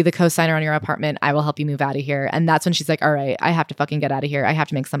 I will be the co-signer on your apartment. I will help you move out of here. And that's when she's like, all right, I have to fucking get out of here. I have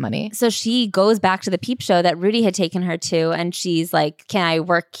to make some money. So she goes back to the peep show that Rudy had taken her to. And she's like, can I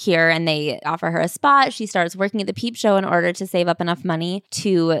work here? And they offer her a spot. She starts working at the peep show in order to save up enough money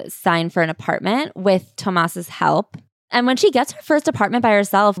to sign for an apartment with Tomas's help. And when she gets her first apartment by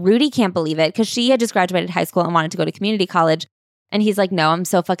herself, Rudy can't believe it because she had just graduated high school and wanted to go to community college. And he's like, no, I'm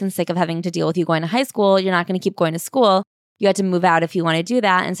so fucking sick of having to deal with you going to high school. You're not going to keep going to school. You had to move out if you want to do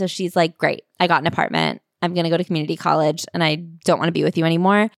that. And so she's like, great, I got an apartment. I'm going to go to community college and I don't want to be with you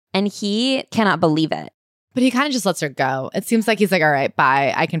anymore. And he cannot believe it. But he kind of just lets her go. It seems like he's like, all right,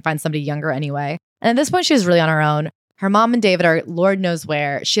 bye. I can find somebody younger anyway. And at this point, she was really on her own. Her mom and David are Lord knows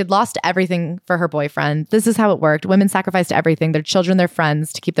where. She had lost everything for her boyfriend. This is how it worked. Women sacrificed everything, their children, their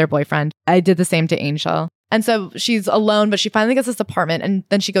friends to keep their boyfriend. I did the same to Angel. And so she's alone, but she finally gets this apartment and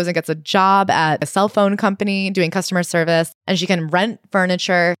then she goes and gets a job at a cell phone company doing customer service and she can rent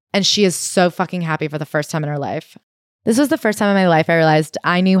furniture and she is so fucking happy for the first time in her life. This was the first time in my life I realized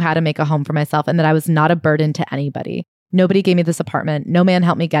I knew how to make a home for myself and that I was not a burden to anybody. Nobody gave me this apartment. No man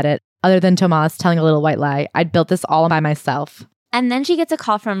helped me get it other than Tomas telling a little white lie. I'd built this all by myself. And then she gets a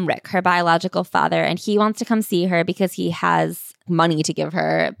call from Rick, her biological father, and he wants to come see her because he has money to give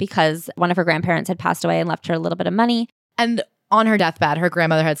her because one of her grandparents had passed away and left her a little bit of money. And on her deathbed, her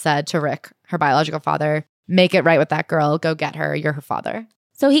grandmother had said to Rick, her biological father, make it right with that girl. Go get her. You're her father.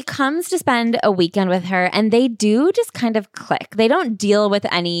 So he comes to spend a weekend with her and they do just kind of click. They don't deal with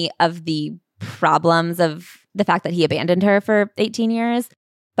any of the problems of the fact that he abandoned her for 18 years.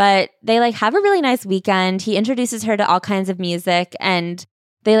 But they like have a really nice weekend. He introduces her to all kinds of music and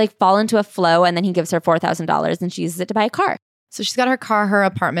they like fall into a flow and then he gives her $4,000 and she uses it to buy a car. So she's got her car, her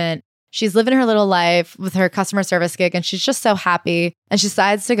apartment. She's living her little life with her customer service gig and she's just so happy. And she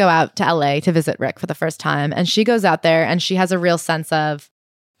decides to go out to LA to visit Rick for the first time. And she goes out there and she has a real sense of,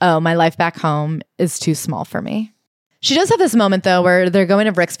 oh, my life back home is too small for me. She does have this moment, though, where they're going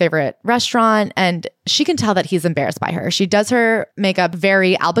to Rick's favorite restaurant and she can tell that he's embarrassed by her. She does her makeup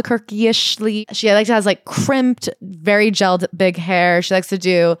very Albuquerque-ishly. She likes to have like crimped, very gelled big hair. She likes to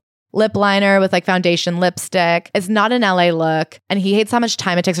do lip liner with like foundation lipstick. It's not an LA look. And he hates how much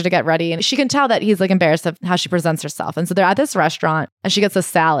time it takes her to get ready. And she can tell that he's like embarrassed of how she presents herself. And so they're at this restaurant and she gets a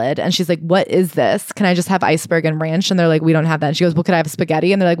salad and she's like, what is this? Can I just have iceberg and ranch? And they're like, we don't have that. And she goes, well, could I have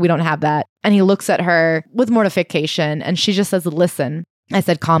spaghetti? And they're like, we don't have that. And he looks at her with mortification and she just says, listen, I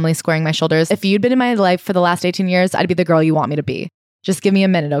said calmly, squaring my shoulders, if you'd been in my life for the last 18 years, I'd be the girl you want me to be. Just give me a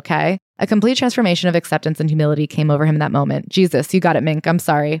minute, okay? A complete transformation of acceptance and humility came over him in that moment. Jesus, you got it, Mink. I'm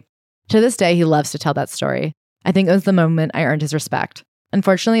sorry. To this day, he loves to tell that story. I think it was the moment I earned his respect.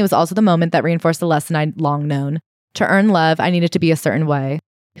 Unfortunately, it was also the moment that reinforced the lesson I'd long known. To earn love, I needed to be a certain way.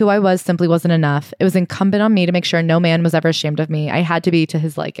 Who I was simply wasn't enough. It was incumbent on me to make sure no man was ever ashamed of me. I had to be to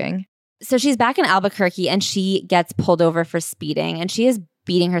his liking. So she's back in Albuquerque and she gets pulled over for speeding and she is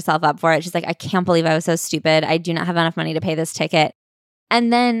beating herself up for it. She's like, I can't believe I was so stupid. I do not have enough money to pay this ticket.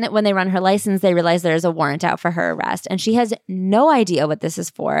 And then when they run her license, they realize there's a warrant out for her arrest and she has no idea what this is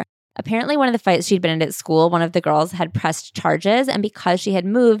for. Apparently, one of the fights she'd been in at school, one of the girls had pressed charges. And because she had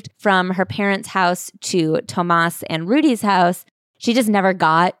moved from her parents' house to Tomas and Rudy's house, she just never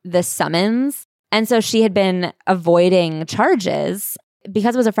got the summons. And so she had been avoiding charges.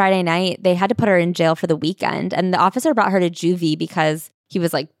 Because it was a Friday night, they had to put her in jail for the weekend. And the officer brought her to juvie because he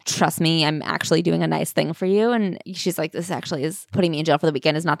was like, trust me, I'm actually doing a nice thing for you. And she's like, this actually is putting me in jail for the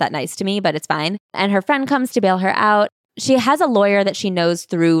weekend is not that nice to me, but it's fine. And her friend comes to bail her out. She has a lawyer that she knows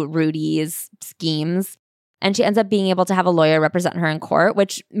through Rudy's schemes. And she ends up being able to have a lawyer represent her in court,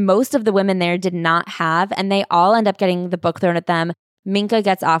 which most of the women there did not have. And they all end up getting the book thrown at them. Minka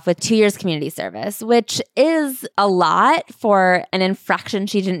gets off with 2 years community service, which is a lot for an infraction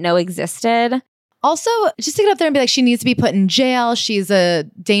she didn't know existed. Also, just to get up there and be like, she needs to be put in jail. She's a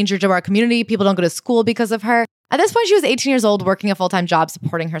danger to our community. People don't go to school because of her. At this point, she was 18 years old, working a full-time job,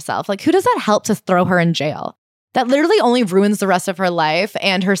 supporting herself. Like, who does that help to throw her in jail? That literally only ruins the rest of her life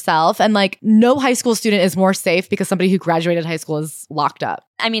and herself. And like, no high school student is more safe because somebody who graduated high school is locked up.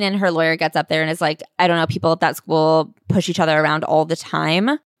 I mean, and her lawyer gets up there and is like, I don't know, people at that school push each other around all the time.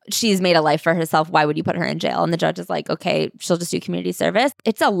 She's made a life for herself. Why would you put her in jail? And the judge is like, okay, she'll just do community service.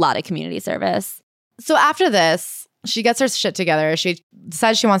 It's a lot of community service. So after this, she gets her shit together. She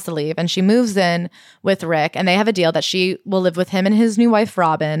decides she wants to leave and she moves in with Rick, and they have a deal that she will live with him and his new wife,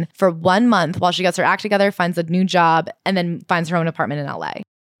 Robin, for 1 month while she gets her act together, finds a new job, and then finds her own apartment in LA.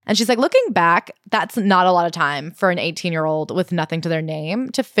 And she's like, looking back, that's not a lot of time for an 18-year-old with nothing to their name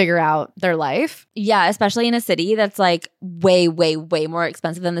to figure out their life. Yeah, especially in a city that's like way, way, way more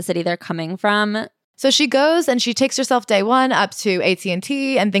expensive than the city they're coming from. So she goes and she takes herself day one up to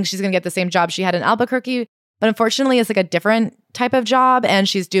AT&T and thinks she's going to get the same job she had in Albuquerque. But unfortunately, it's like a different type of job, and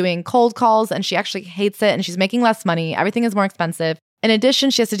she's doing cold calls and she actually hates it and she's making less money. Everything is more expensive. In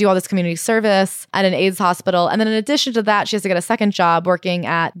addition, she has to do all this community service at an AIDS hospital. And then in addition to that, she has to get a second job working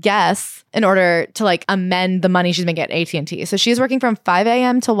at Guess in order to like amend the money she's making at AT&T. So she's working from 5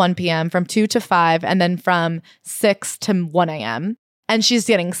 a.m. to 1 p.m., from 2 to 5, and then from 6 to 1 a.m. And she's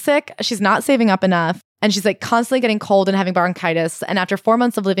getting sick. She's not saving up enough. And she's like constantly getting cold and having bronchitis. And after 4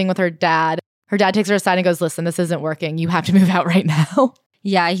 months of living with her dad takes her aside and goes, listen, this isn't working. You have to move out right now.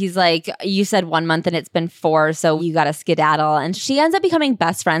 Yeah, he's like, you said 1 month and it's been 4, so you got to skedaddle. And she ends up becoming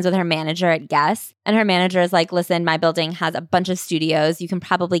best friends with her manager at Guess. And her manager is like, listen, my building has a bunch of studios. You can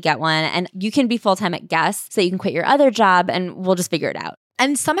probably get one and you can be full-time at Guess so you can quit your other job and we'll just figure it out.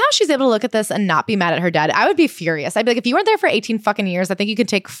 And somehow she's able to look at this and not be mad at her dad. I would be furious. I'd be like, if you weren't there for 18 fucking years, I think you could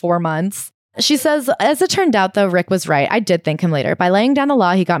take 4 months. She says, as it turned out, though, Rick was right. I did thank him later. By laying down the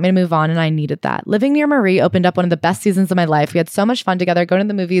law, he got me to move on, and I needed that. Living near Marie opened up one of the best seasons of my life. We had so much fun together, going to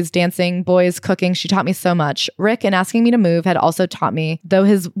the movies, dancing, boys, cooking. She taught me so much. Rick, in asking me to move, had also taught me, though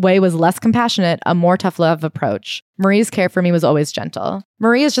his way was less compassionate, a more tough love approach. Marie's care for me was always gentle.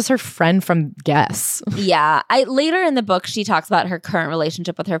 Marie is just her friend from Guess. Yeah. Later in the book, she talks about her current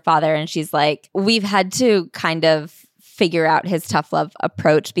relationship with her father, and she's like, we've had to kind of figure out his tough love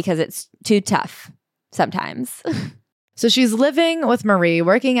approach because it's too tough sometimes. So she's living with Marie,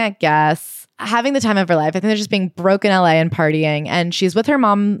 working at Guess, having the time of her life. I think they're just being broke in LA and partying. And she's with her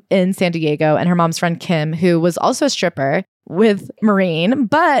mom in San Diego and her mom's friend Kim, who was also a stripper with Maureen,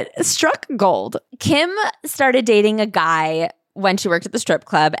 but struck gold. Kim started dating a guy when she worked at the strip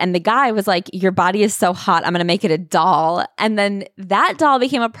club, and the guy was like, your body is so hot, I'm going to make it a doll. And then that doll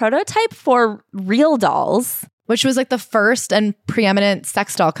became a prototype for real dolls, which was like the first and preeminent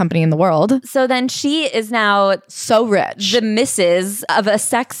sex doll company in the world. So then she is now so rich, the missus of a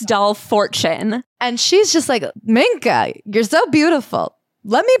sex doll fortune. And she's just like, Minka, you're so beautiful.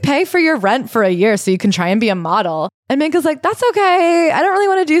 Let me pay for your rent for a year so you can try and be a model. And Minka's like, that's okay. I don't really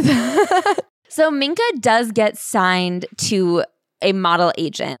want to do that. So Minka does get signed to a model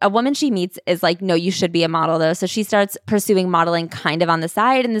agent. A woman she meets is like, no, you should be a model though. So she starts pursuing modeling kind of on the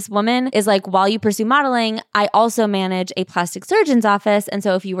side. And this woman is like, while you pursue modeling, I also manage a plastic surgeon's office. And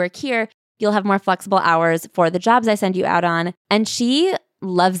so if you work here, you'll have more flexible hours for the jobs I send you out on. And she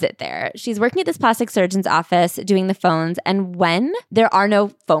loves it there. She's working at this plastic surgeon's office doing the phones. And when there are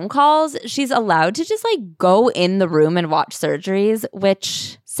no phone calls, she's allowed to just like go in the room and watch surgeries,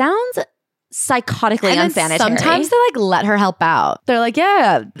 which sounds psychotically unsanitary. Sometimes they like let her help out. They're like,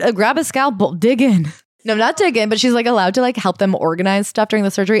 yeah, grab a scalpel, dig in. No, not dig in, but she's like allowed to like help them organize stuff during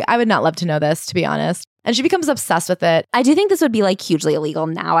the surgery. I would not love to know this, to be honest. And she becomes obsessed with it. I do think this would be like hugely illegal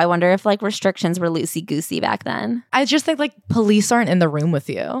now. I wonder if like restrictions were loosey-goosey back then. I just think like police aren't in the room with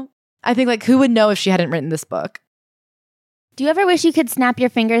you. I think like who would know if she hadn't written this book? Do you ever wish you could snap your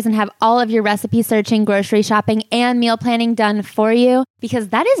fingers and have all of your recipe searching, grocery shopping, and meal planning done for you? Because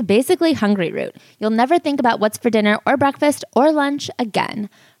that is basically Hungry Root. You'll never think about what's for dinner or breakfast or lunch again.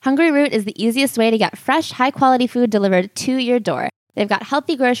 Hungry Root is the easiest way to get fresh, high-quality food delivered to your door. They've got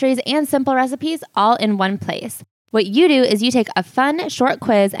healthy groceries and simple recipes all in one place. What you do is you take a fun, short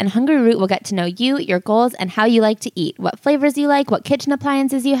quiz, and Hungry Root will get to know you, your goals, and how you like to eat, what flavors you like, what kitchen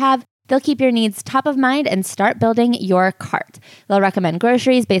appliances you have. They'll keep your needs top of mind and start building your cart. They'll recommend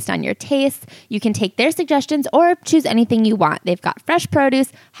groceries based on your tastes. You can take their suggestions or choose anything you want. They've got fresh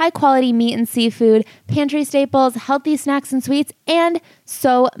produce, high-quality meat and seafood, pantry staples, healthy snacks and sweets, and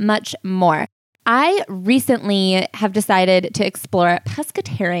so much more. I recently have decided to explore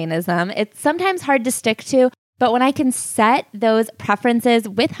pescatarianism. It's sometimes hard to stick to, but when I can set those preferences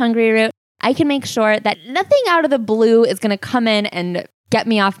with Hungry Root, I can make sure that nothing out of the blue is going to come in and get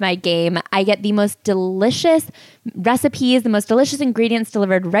me off my game. I get the most delicious recipes, the most delicious ingredients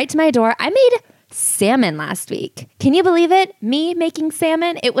delivered right to my door. I made salmon last week. Can you believe it? Me making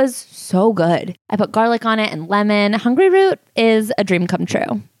salmon? It was so good. I put garlic on it and lemon. Hungry Root is a dream come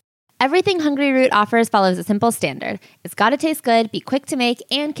true. Everything Hungry Root offers follows a simple standard. It's got to taste good, be quick to make,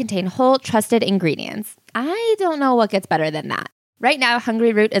 and contain whole, trusted ingredients. I don't know what gets better than that. Right now,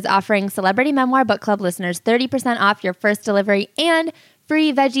 Hungry Root is offering Celebrity Memoir Book Club listeners 30% off your first delivery and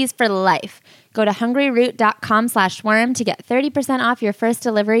free veggies for life. Go to hungryroot.com/worm to get 30% off your first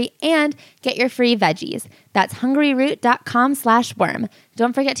delivery and get your free veggies. That's hungryroot.com/worm.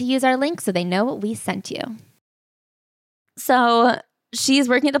 Don't forget to use our link so they know we sent you. So she's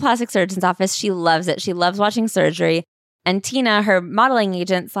working at the plastic surgeon's office. She loves it. She loves watching surgery. And Tina, her modeling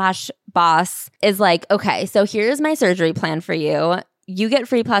agent / boss, is like, okay, so here's my surgery plan for you. You get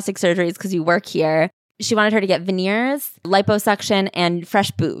free plastic surgeries because you work here. She wanted her to get veneers, liposuction, and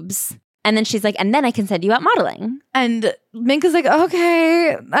fresh boobs. And then she's like, and then I can send you out modeling. And Minka's like,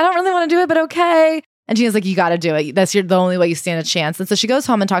 okay, I don't really want to do it, but okay. And Tina's like, you got to do it. That's the only way you stand a chance. And so she goes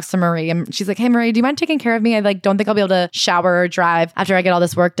home and talks to Marie. And she's like, hey, Marie, do you mind taking care of me? I don't think I'll be able to shower or drive after I get all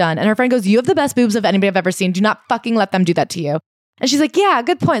this work done. And her friend goes, you have the best boobs of anybody I've ever seen. Do not fucking let them do that to you. And she's like, yeah,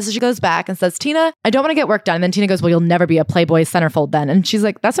 good point. So she goes back and says, Tina, I don't want to get work done. And then Tina goes, well, you'll never be a Playboy centerfold then. And she's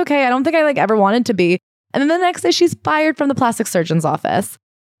like, that's okay. I don't think I ever wanted to be. And then the next day she's fired from the plastic surgeon's office.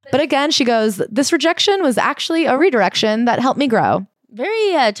 But again, she goes, this rejection was actually a redirection that helped me grow.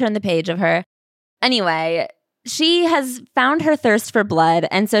 Very turn the page of her. Anyway, she has found her thirst for blood.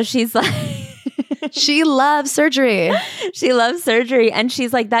 And so she's like, she loves surgery. She loves surgery. And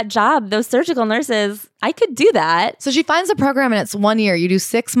she's like, that job, those surgical nurses, I could do that. So she finds a program and it's 1 year. You do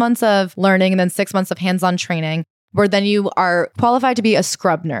 6 months of learning and then 6 months of hands-on training, where then you are qualified to be a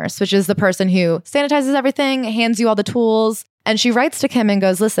scrub nurse, which is the person who sanitizes everything, hands you all the tools. And she writes to Kim and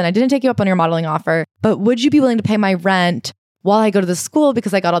goes, listen, I didn't take you up on your modeling offer, but would you be willing to pay my rent while I go to the school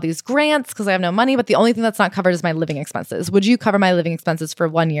because I got all these grants because I have no money, but the only thing that's not covered is my living expenses. Would you cover my living expenses for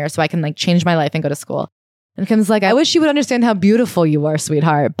 1 year so I can change my life and go to school? And Kim's like, I wish you would understand how beautiful you are,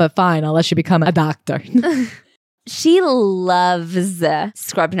 sweetheart, but fine, I'll let you become a doctor. She loves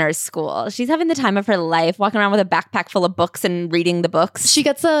scrub nurse school. She's having the time of her life, walking around with a backpack full of books and reading the books. She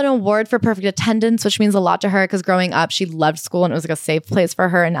gets an award for perfect attendance, which means a lot to her because growing up, she loved school and it was a safe place for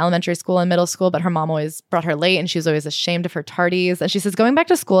her in elementary school and middle school. But her mom always brought her late and she was always ashamed of her tardies. And she says, going back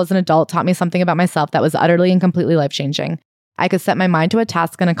to school as an adult taught me something about myself that was utterly and completely life-changing. I could set my mind to a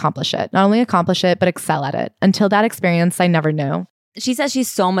task and accomplish it. Not only accomplish it, but excel at it. Until that experience, I never knew. She says she's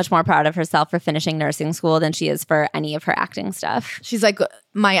so much more proud of herself for finishing nursing school than she is for any of her acting stuff. She's like,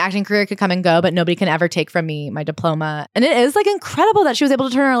 my acting career could come and go, but nobody can ever take from me my diploma. And it is incredible that she was able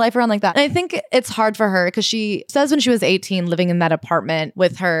to turn her life around like that. And I think it's hard for her because she says when she was 18, living in that apartment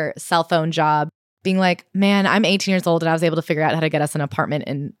with her cell phone job, being like, man, I'm 18 years old and I was able to figure out how to get us an apartment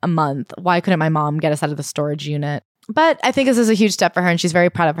in a month. Why couldn't my mom get us out of the storage unit? But I think this is a huge step for her and she's very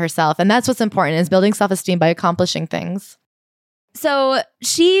proud of herself. And that's what's important, is building self-esteem by accomplishing things. So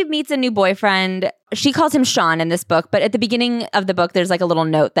she meets a new boyfriend. She calls him Sean in this book, but at the beginning of the book, there's a little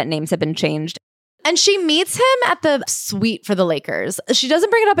note that names have been changed. And she meets him at the suite for the Lakers. She doesn't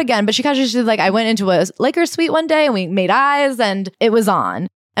bring it up again, but she's like, I went into a Lakers suite one day and we made eyes and it was on.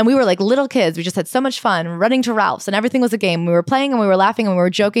 And we were like little kids. We just had so much fun running to Ralph's and everything was a game. We were playing and we were laughing and we were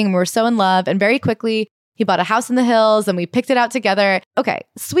joking and we were so in love. And very quickly, he bought a house in the hills and we picked it out together. Okay,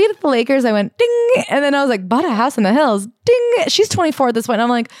 sweet at the Lakers. I went ding. And then I was like, bought a house in the hills. Ding. She's 24 at this point. And I'm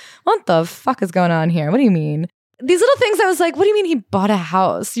like, what the fuck is going on here? What do you mean? These little things, I was like, what do you mean he bought a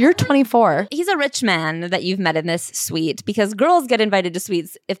house? You're 24. He's a rich man that you've met in this suite, because girls get invited to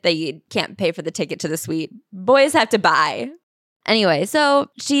suites if they can't pay for the ticket to the suite. Boys have to buy. Anyway, so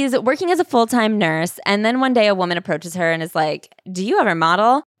she's working as a full-time nurse. And then one day a woman approaches her and is like, do you ever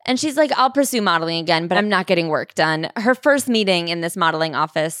model? And she's like, I'll pursue modeling again, but I'm not getting work done. Her first meeting in this modeling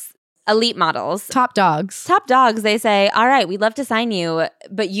office, elite models. Top dogs. Top dogs, they say, all right, we'd love to sign you,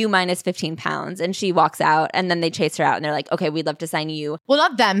 but you minus 15 pounds. And she walks out and then they chase her out and they're like, okay, we'd love to sign you. Well,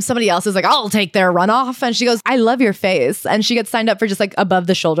 not them. Somebody else is like, I'll take their runoff. And she goes, I love your face. And she gets signed up for just like above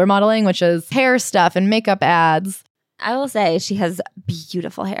the shoulder modeling, which is hair stuff and makeup ads. I will say she has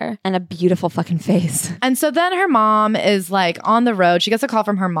beautiful hair and a beautiful fucking face. And so then her mom is like on the road. She gets a call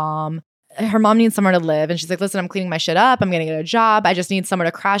from her mom. Her mom needs somewhere to live. And she's like, listen, I'm cleaning my shit up. I'm going to get a job. I just need somewhere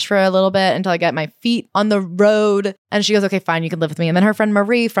to crash for a little bit until I get my feet on the road. And she goes, okay, fine, you can live with me. And then her friend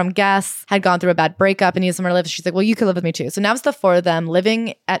Marie from Guess had gone through a bad breakup and needed somewhere to live. She's like, well, you could live with me too. So now it's the four of them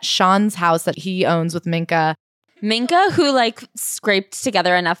living at Sean's house that he owns with Minka. Minka, who like scraped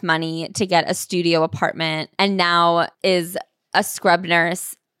together enough money to get a studio apartment and now is a scrub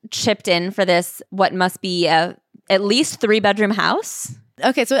nurse, chipped in for this, what must be at least 3-bedroom house.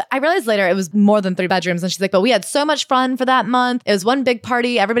 Okay, so I realized later it was more than 3 bedrooms. And she's like, but we had so much fun for that month. It was one big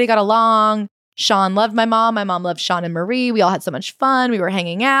party. Everybody got along. Sean loved my mom. My mom loved Sean and Marie. We all had so much fun. We were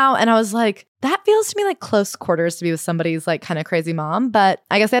hanging out. And I was like, that feels to me like close quarters to be with somebody's like kind of crazy mom. But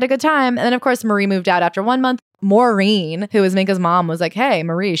I guess they had a good time. And then, of course, Marie moved out after 1 month. Maureen, who was Minka's mom, was like, hey,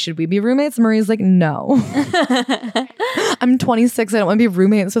 Marie, should we be roommates? Marie's like, no. I'm 26. I don't want to be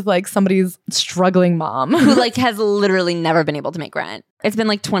roommates with like somebody's struggling mom. Who like has literally never been able to make rent. It's been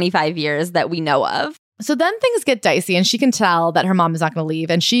like 25 years that we know of. So then things get dicey and she can tell that her mom is not going to leave.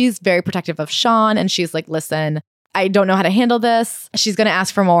 And she's very protective of Sean. And she's like, listen, I don't know how to handle this. She's going to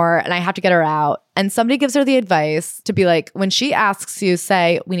ask for more and I have to get her out. And somebody gives her the advice to be like, when she asks you,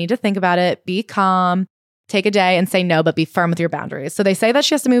 say, we need to think about it, be calm, take a day and say no, but be firm with your boundaries. So they say that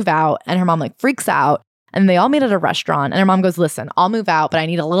she has to move out and her mom like freaks out and they all meet at a restaurant and her mom goes, listen, I'll move out, but I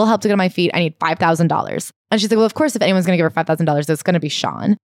need a little help to get on my feet. I need $5,000. And she's like, well, of course, if anyone's going to give her $5,000, it's going to be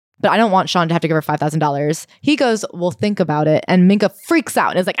Sean. But I don't want Sean to have to give her $5,000. He goes, well, think about it. And Minka freaks out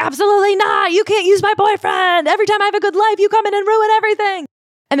and is like, absolutely not. You can't use my boyfriend. Every time I have a good life, you come in and ruin everything.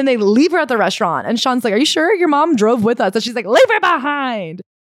 And then they leave her at the restaurant. And Sean's like, are you sure your mom drove with us? And she's like, leave her behind.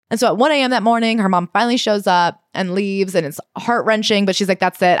 And so at 1 a.m. that morning, her mom finally shows up and leaves. And it's heart-wrenching. But she's like,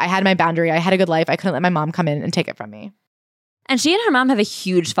 that's it. I had my boundary. I had a good life. I couldn't let my mom come in and take it from me. And she and her mom have a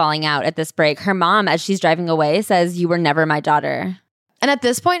huge falling out at this break. Her mom, as she's driving away, says, you were never my daughter. And at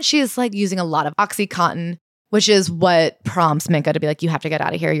this point, she is like using a lot of Oxycontin, which is what prompts Minka to be like, you have to get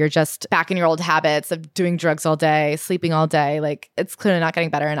out of here. You're just back in your old habits of doing drugs all day, sleeping all day. Like, it's clearly not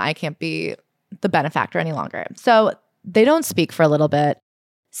getting better and I can't be the benefactor any longer. So they don't speak for a little bit.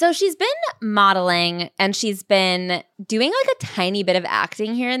 So she's been modeling and she's been doing like a tiny bit of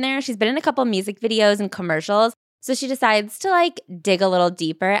acting here and there. She's been in a couple music videos and commercials. So she decides to like dig a little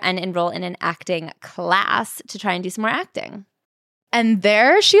deeper and enroll in an acting class to try and do some more acting. And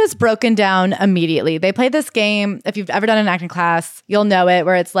there she is broken down immediately. They play this game. If you've ever done an acting class, you'll know it,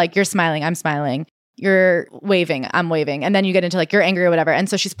 where it's like, you're smiling, I'm smiling. You're waving, I'm waving. And then you get into like, you're angry or whatever. And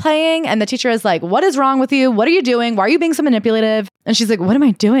so she's playing and the teacher is like, what is wrong with you? What are you doing? Why are you being so manipulative? And she's like, what am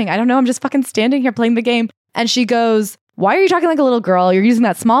I doing? I don't know. I'm just fucking standing here playing the game. And she goes, why are you talking like a little girl? You're using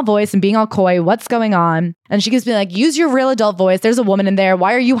that small voice and being all coy. What's going on? And she gives me like, use your real adult voice. There's a woman in there.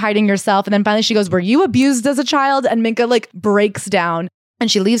 Why are you hiding yourself? And then finally she goes, were you abused as a child? And Minka like breaks down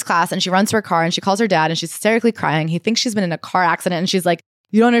and she leaves class and she runs to her car and she calls her dad and she's hysterically crying. He thinks she's been in a car accident and she's like,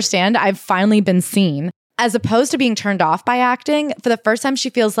 you don't understand. I've finally been seen. As opposed to being turned off by acting, for the first time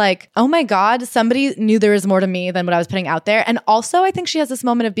she feels like, oh my God, somebody knew there was more to me than what I was putting out there. And also I think she has this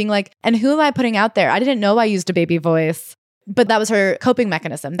moment of being like, and who am I putting out there? I didn't know I used a baby voice. But that was her coping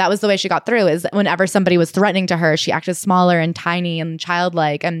mechanism. That was the way she got through, is whenever somebody was threatening to her, she acted smaller and tiny and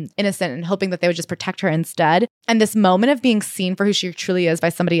childlike and innocent and hoping that they would just protect her instead. And this moment of being seen for who she truly is by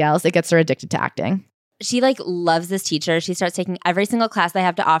somebody else, it gets her addicted to acting. She like loves this teacher. She starts taking every single class they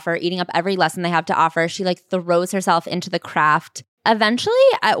have to offer, eating up every lesson they have to offer. She like throws herself into the craft. Eventually,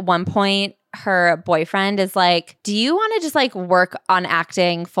 at one point, her boyfriend is like, do you want to just like work on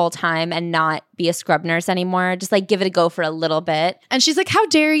acting full time and not be a scrub nurse anymore? Just like give it a go for a little bit. And she's like, how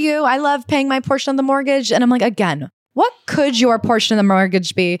dare you? I love paying my portion of the mortgage. And I'm like, again, what could your portion of the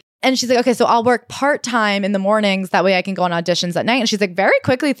mortgage be? And she's like, okay, so I'll work part-time in the mornings. That way I can go on auditions at night. And she's like, very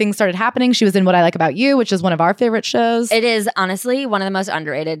quickly things started happening. She was in What I Like About You, which is one of our favorite shows. It is honestly one of the most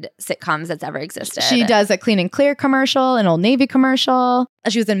underrated sitcoms that's ever existed. She does a Clean and Clear commercial, an Old Navy commercial.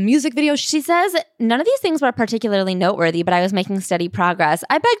 She was in music videos. She says, none of these things were particularly noteworthy, but I was making steady progress.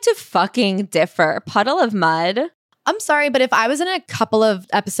 I beg to fucking differ. Puddle of mud. I'm sorry, but if I was in a couple of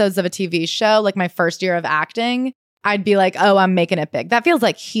episodes of a TV show, like my first year of acting, I'd be like, oh, I'm making it big. That feels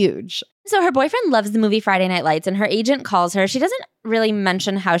like huge. So her boyfriend loves the movie Friday Night Lights and her agent calls her. She doesn't really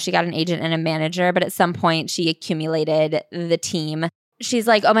mention how she got an agent and a manager, but at some point she accumulated the team. she's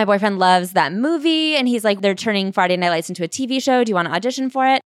like, oh, my boyfriend loves that movie. And he's like, they're turning Friday Night Lights into a TV show. Do you want to audition for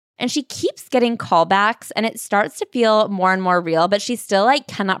it? And she keeps getting callbacks and it starts to feel more and more real, but she still like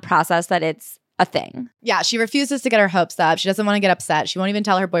cannot process that it's a thing. Yeah, she refuses to get her hopes up. She doesn't want to get upset. She won't even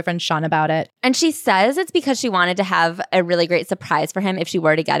tell her boyfriend Sean about it. And she says it's because she wanted to have a really great surprise for him if she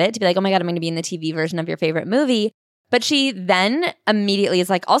were to get it, to be like, oh my God, I'm going to be in the TV version of your favorite movie. But she then immediately is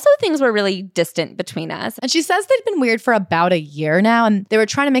like, also things were really distant between us. And she says they'd been weird for about a year now and they were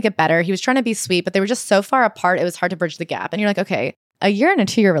trying to make it better. He was trying to be sweet, but they were just so far apart, it was hard to bridge the gap. And you're like, okay, a year and a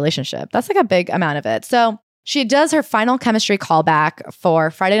 2-year relationship, that's like a big amount of it. So she does her final chemistry callback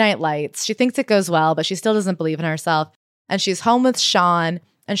for Friday Night Lights. She thinks it goes well, but she still doesn't believe in herself. And she's home with Sean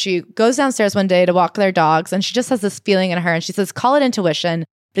and she goes downstairs one day to walk their dogs and she just has this feeling in her and she says, call it intuition.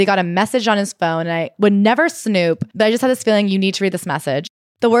 But he got a message on his phone and I would never snoop, but I just had this feeling you need to read this message.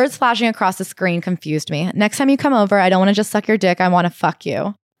 The words flashing across the screen confused me. Next time you come over, I don't want to just suck your dick. I want to fuck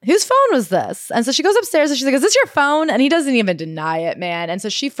you. Whose phone was this? And so she goes upstairs and she's like, is this your phone? And he doesn't even deny it, man. And so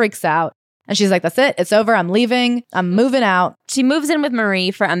she freaks out and she's like, that's it. It's over. I'm leaving. I'm moving out. She moves in with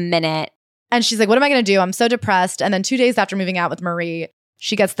Marie for a minute. And she's like, what am I going to do? I'm so depressed. And then 2 days after moving out with Marie,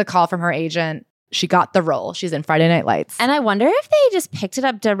 she gets the call from her agent. She got the role. She's in Friday Night Lights. And I wonder if they just picked it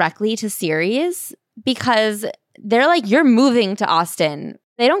up directly to series because they're like, you're moving to Austin.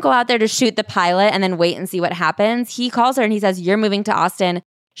 They don't go out there to shoot the pilot and then wait and see what happens. He calls her and he says, you're moving to Austin.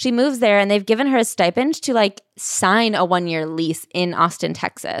 She moves there and they've given her a stipend to like sign a 1-year lease in Austin,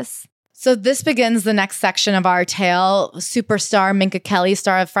 Texas. So this begins the next section of our tale. Superstar Minka Kelly,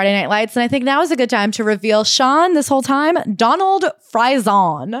 star of Friday Night Lights. And I think now is a good time to reveal Sean this whole time, Donald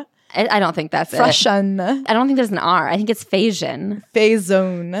Faison. I don't think that's Freshen. I don't think there's an R. I think it's Faison.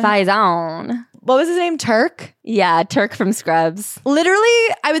 Faison. What was his name? Turk? Yeah, Turk from Scrubs.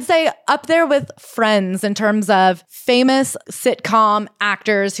 Literally, I would say up there with Friends in terms of famous sitcom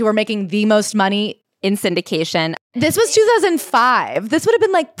actors who are making the most money in syndication. This was 2005. This would have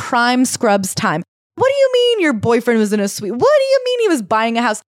been like prime Scrubs time. What do you mean your boyfriend was in a suite? What do you mean he was buying a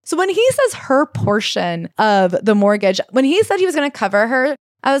house? So when he says her portion of the mortgage, when he said he was going to cover her,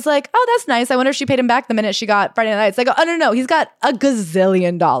 I was like, oh, that's nice. I wonder if she paid him back the minute she got Friday Night Lights. I go, oh, no, he's got a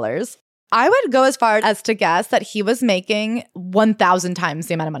gazillion dollars. I would go as far as to guess that he was making 1,000 times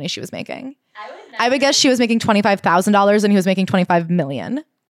the amount of money she was making. I would guess she was making $25,000 and he was making $25 million.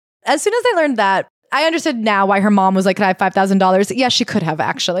 As soon as I learned that, I understood now why her mom was like, could I have $5,000? Yeah, she could have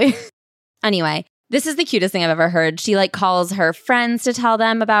actually. Anyway, this is the cutest thing I've ever heard. She like calls her friends to tell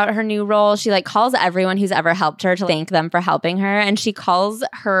them about her new role. She like calls everyone who's ever helped her to thank them for helping her. And she calls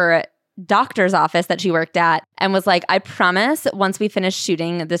her doctor's office that she worked at and was like, I promise once we finish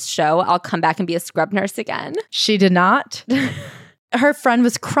shooting this show, I'll come back and be a scrub nurse again. She did not. Her friend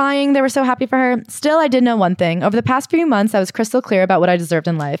was crying. They were so happy for her. Still, I did know one thing. Over the past few months, I was crystal clear about what I deserved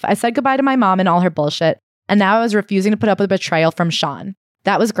in life. I said goodbye to my mom and all her bullshit. And now I was refusing to put up with betrayal from Sean.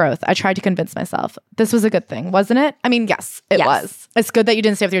 That was growth. I tried to convince myself. This was a good thing, wasn't it? I mean, yes, it was. It's good that you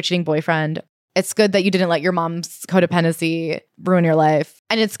didn't stay with your cheating boyfriend. It's good that you didn't let your mom's codependency ruin your life.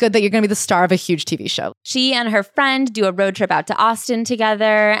 And it's good that you're going to be the star of a huge TV show. She and her friend do a road trip out to Austin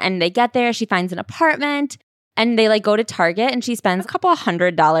together. And they get there. She finds an apartment. And they like go to Target and she spends a couple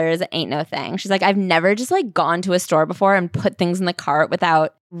 $100. Ain't no thing. She's like, I've never just like gone to a store before and put things in the cart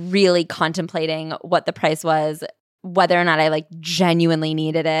without really contemplating what the price was, whether or not I like genuinely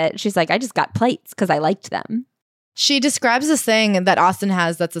needed it. She's like, I just got plates because I liked them. She describes this thing that Austin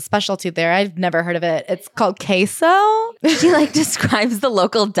has that's a specialty there. I've never heard of it. It's called queso. She like describes the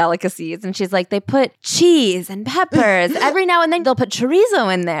local delicacies and she's like, they put cheese and peppers. Every now and then they'll put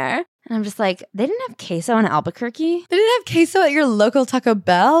chorizo in there. And I'm just like, they didn't have queso in Albuquerque? They didn't have queso at your local Taco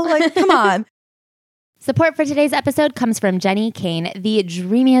Bell? Like, come on. Support for today's episode comes from Jenny Kane, the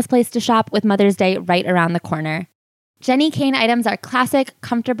dreamiest place to shop with Mother's Day right around the corner. Jenny Kane items are classic,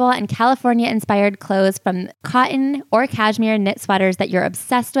 comfortable, and California-inspired clothes from cotton or cashmere knit sweaters that you're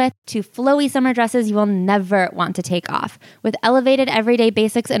obsessed with to flowy summer dresses you will never want to take off. With elevated everyday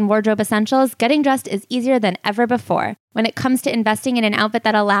basics and wardrobe essentials, getting dressed is easier than ever before. When it comes to investing in an outfit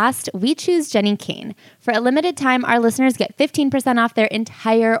that'll last, we choose Jenny Kane. For a limited time, our listeners get 15% off their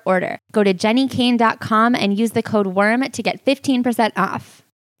entire order. Go to jennykane.com and use the code WORM to get 15% off.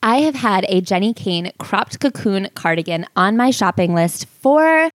 I have had a Jenny Kane cropped cocoon cardigan on my shopping list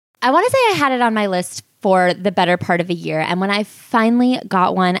for, I want to say I had it on my list for the better part of a year. And when I finally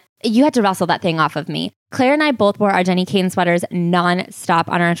got one, you had to wrestle that thing off of me. Claire and I both wore our Jenny Kane sweaters nonstop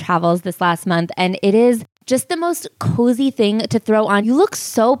on our travels this last month. And it is just the most cozy thing to throw on. You look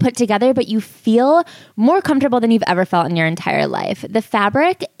so put together, but you feel more comfortable than you've ever felt in your entire life. The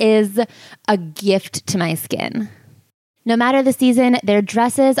fabric is a gift to my skin. No matter the season, their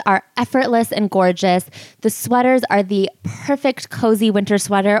dresses are effortless and gorgeous. The sweaters are the perfect cozy winter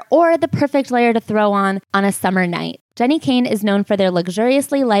sweater or the perfect layer to throw on a summer night. Jenni Kayne is known for their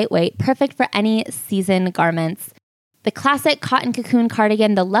luxuriously lightweight, perfect for any season garments. The classic cotton cocoon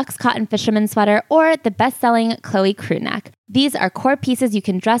cardigan, the luxe cotton fisherman sweater, or the best-selling Chloe crew neck. These are core pieces you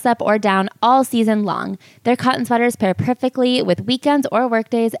can dress up or down all season long. Their cotton sweaters pair perfectly with weekends or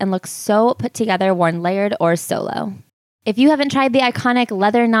workdays and look so put together, worn layered or solo. If you haven't tried the iconic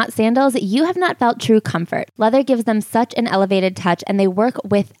leather knot sandals, you have not felt true comfort. Leather gives them such an elevated touch, and they work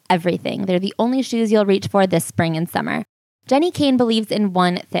with everything. They're the only shoes you'll reach for this spring and summer. Jenni Kayne believes in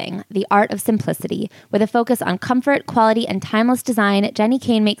one thing, the art of simplicity. With a focus on comfort, quality, and timeless design, Jenni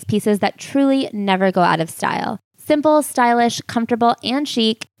Kayne makes pieces that truly never go out of style. Simple, stylish, comfortable, and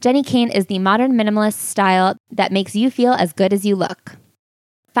chic, Jenni Kayne is the modern minimalist style that makes you feel as good as you look.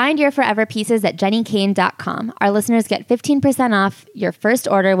 Find your forever pieces at jennikayne.com. Our listeners get 15% off your first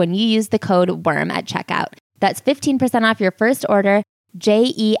order when you use the code WORM at checkout. That's 15% off your first order,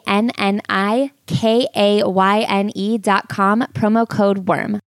 JENNIKAYNE.com, promo code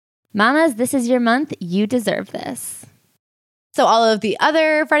WORM. Mamas, this is your month. You deserve this. So all of the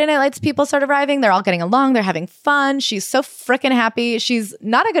other Friday Night Lights people start arriving. They're all getting along. They're having fun. She's so freaking happy. She's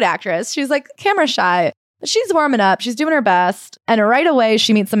not a good actress. She's like camera shy. She's warming up. She's doing her best. And right away,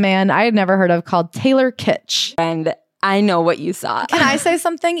 she meets a man I had never heard of called Taylor Kitsch. And I know what you saw. Can I say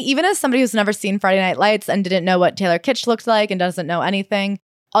something? Even as somebody who's never seen Friday Night Lights and didn't know what Taylor Kitsch looked like and doesn't know anything,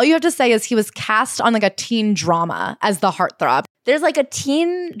 all you have to say is he was cast on like a teen drama as the heartthrob. There's like a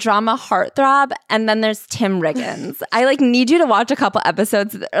teen drama heartthrob, and then there's Tim Riggins. I like need you to watch a couple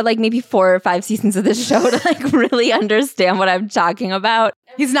episodes or like maybe 4 or 5 seasons of this show to like really understand what I'm talking about.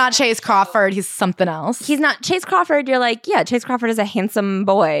 He's not Chase Crawford. He's something else. He's not Chase Crawford. You're like, yeah, Chase Crawford is a handsome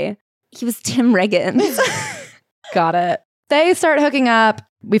boy. He was Tim Riggins. Got it. They start hooking up.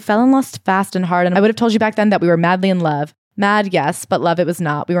 We fell in lust fast and hard. And I would have told you back then that we were madly in love. Mad, yes, but love it was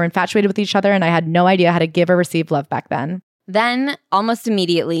not. We were infatuated with each other and I had no idea how to give or receive love back then. Then, almost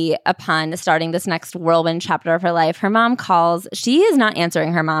immediately upon starting this next whirlwind chapter of her life, her mom calls. She is not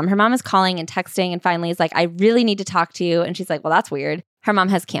answering her mom. Her mom is calling and texting and finally is like, I really need to talk to you. And she's like, well, that's weird. Her mom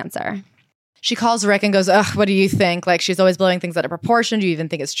has cancer. She calls Rick and goes, ugh, what do you think? Like, she's always blowing things out of proportion. Do you even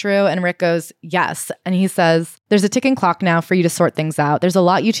think it's true? And Rick goes, yes. And he says, there's a ticking clock now for you to sort things out. There's a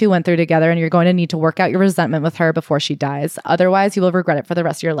lot you two went through together and you're going to need to work out your resentment with her before she dies. Otherwise, you will regret it for the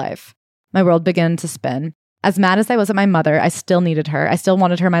rest of your life. My world began to spin. As mad as I was at my mother, I still needed her. I still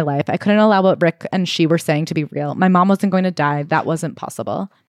wanted her in my life. I couldn't allow what Rick and she were saying to be real. My mom wasn't going to die. That wasn't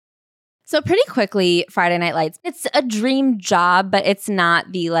possible. So pretty quickly, Friday Night Lights, it's a dream job, but it's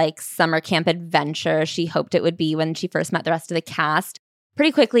not the like summer camp adventure she hoped it would be when she first met the rest of the cast.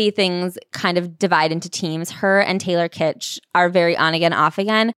 Pretty quickly, things kind of divide into teams. Her and Taylor Kitsch are very on again, off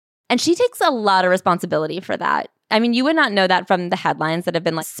again. And she takes a lot of responsibility for that. I mean, you would not know that from the headlines that have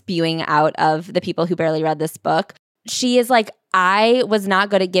been like spewing out of the people who barely read this book. She is like, I was not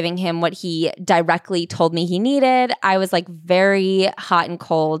good at giving him what he directly told me he needed. I was like very hot and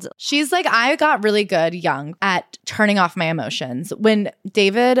cold. She's like, I got really good young at turning off my emotions. When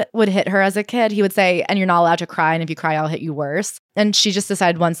David would hit her as a kid, he would say, and you're not allowed to cry. And if you cry, I'll hit you worse. And she just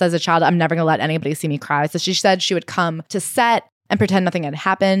decided once as a child, I'm never going to let anybody see me cry. So she said she would come to set and pretend nothing had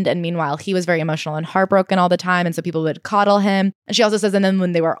happened. And meanwhile, he was very emotional and heartbroken all the time. And so people would coddle him. And she also says, and then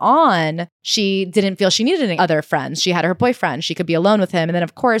when they were on, she didn't feel she needed any other friends. She had her boyfriend. She could be alone with him. And then,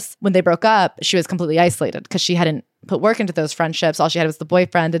 of course, when they broke up, she was completely isolated because she hadn't put work into those friendships. All she had was the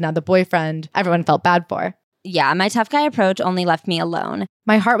boyfriend. And now the boyfriend, everyone felt bad for. Yeah, my tough guy approach only left me alone.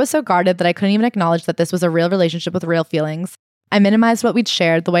 My heart was so guarded that I couldn't even acknowledge that this was a real relationship with real feelings. I minimized what we'd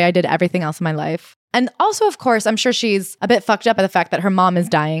shared the way I did everything else in my life. And also, of course, I'm sure she's a bit fucked up by the fact that her mom is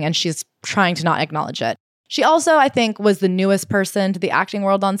dying and she's trying to not acknowledge it. She also, I think, was the newest person to the acting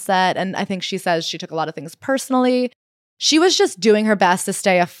world on set. And I think she says she took a lot of things personally. She was just doing her best to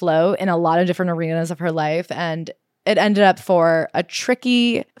stay afloat in a lot of different arenas of her life. And it ended up for a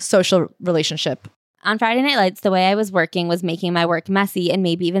tricky social relationship. On Friday Night Lights, the way I was working was making my work messy and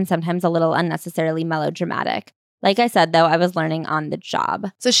maybe even sometimes a little unnecessarily melodramatic. Like I said, though, I was learning on the job.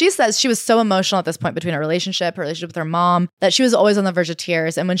 So she says she was so emotional at this point between her relationship with her mom, that she was always on the verge of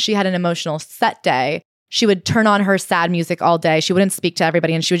tears. And when she had an emotional set day, she would turn on her sad music all day. She wouldn't speak to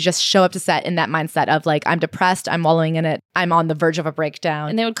everybody. And she would just show up to set in that mindset of like, I'm depressed, I'm wallowing in it, I'm on the verge of a breakdown.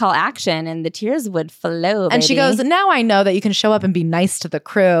 And they would call action and the tears would flow, And she goes, now I know that you can show up and be nice to the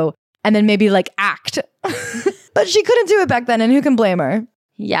crew and then maybe like act. But she couldn't do it back then. And who can blame her?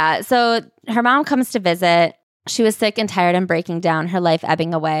 Yeah. So her mom comes to visit. She was sick and tired and breaking down, her life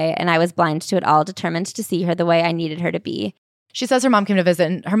ebbing away, and I was blind to it all, determined to see her the way I needed her to be. She says her mom came to visit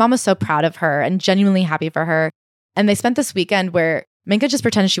and her mom was so proud of her and genuinely happy for her. And they spent this weekend where Minka just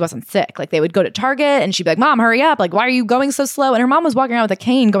pretended she wasn't sick. Like they would go to Target and she'd be like, Mom, hurry up. Like, why are you going so slow? And her mom was walking around with a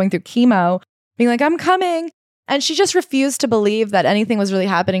cane going through chemo, being like, I'm coming. And she just refused to believe that anything was really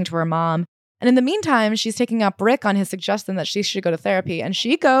happening to her mom. And in the meantime, she's taking up Rick on his suggestion that she should go to therapy. And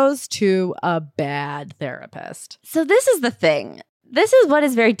she goes to a bad therapist. So this is the thing. This is what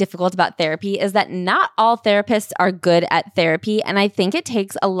is very difficult about therapy is that not all therapists are good at therapy. And I think it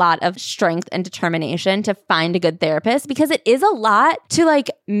takes a lot of strength and determination to find a good therapist because it is a lot to like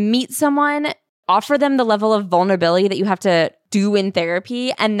meet someone, offer them the level of vulnerability that you have to do in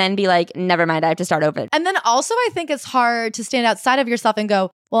therapy and then be like, never mind, I have to start over. And then also I think it's hard to stand outside of yourself and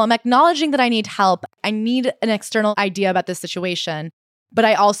go, well, I'm acknowledging that I need help. I need an external idea about this situation. But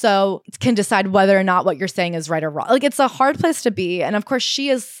I also can decide whether or not what you're saying is right or wrong. Like, it's a hard place to be. And of course, she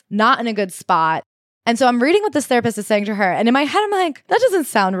is not in a good spot. And so I'm reading what this therapist is saying to her. And in my head, I'm like, that doesn't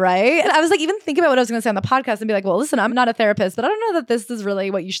sound right. And I was like, even thinking about what I was going to say on the podcast and be like, well, listen, I'm not a therapist, but I don't know that this is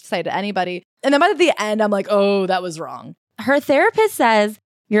really what you should say to anybody. And then by the end, I'm like, oh, that was wrong. Her therapist says,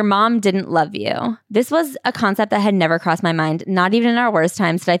 your mom didn't love you. This was a concept that had never crossed my mind. Not even in our worst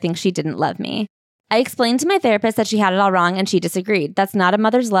times did I think she didn't love me. I explained to my therapist that she had it all wrong and she disagreed. That's not a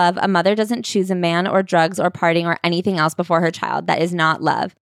mother's love. A mother doesn't choose a man or drugs or partying or anything else before her child. That is not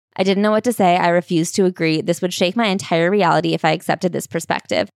love. I didn't know what to say. I refused to agree. This would shake my entire reality if I accepted this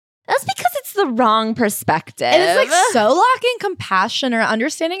perspective. That's because it's the wrong perspective. And it's like so lacking compassion or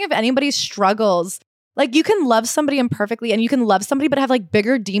understanding of anybody's struggles. Like you can love somebody imperfectly and you can love somebody but have like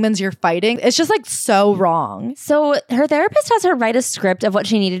bigger demons you're fighting. It's just like so wrong. So her therapist has her write a script of what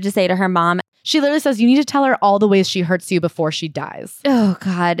she needed to say to her mom. She literally says, you need to tell her all the ways she hurts you before she dies. Oh,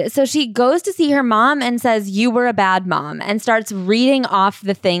 God. So she goes to see her mom and says, you were a bad mom, and starts reading off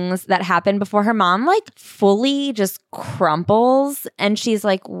the things that happened before her mom, like, fully just crumples. And she's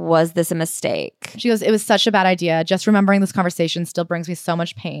like, was this a mistake? She goes, it was such a bad idea. Just remembering this conversation still brings me so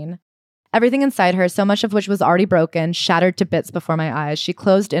much pain. Everything inside her, so much of which was already broken, shattered to bits before my eyes. She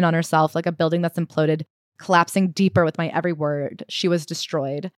closed in on herself like a building that's imploded, collapsing deeper with my every word. She was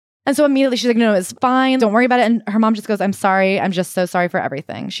destroyed. And so immediately she's like, no, it's fine. Don't worry about it. And her mom just goes, I'm sorry. I'm just so sorry for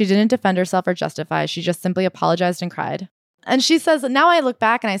everything. She didn't defend herself or justify. She just simply apologized and cried. And she says, now I look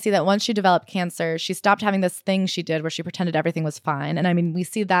back and I see that once she developed cancer, she stopped having this thing she did where she pretended everything was fine. And I mean, we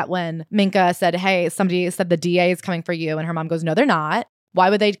see that when Minka said, hey, somebody said the DA is coming for you. And her mom goes, no, they're not.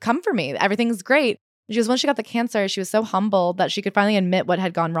 Why would they come for me? Everything's great. She goes, once she got the cancer, she was so humbled that she could finally admit what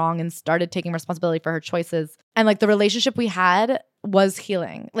had gone wrong and started taking responsibility for her choices. And like the relationship we had was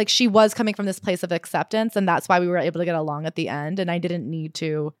healing. Like she was coming from this place of acceptance. And that's why we were able to get along at the end. And I didn't need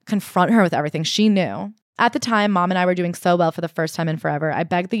to confront her with everything. She knew. At the time, Mom and I were doing so well for the first time in forever. I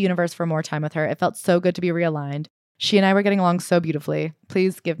begged the universe for more time with her. It felt so good to be realigned. She and I were getting along so beautifully.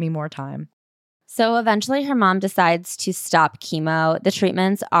 Please give me more time. So eventually her mom decides to stop chemo. The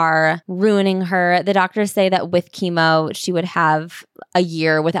treatments are ruining her. The doctors say that with chemo, she would have a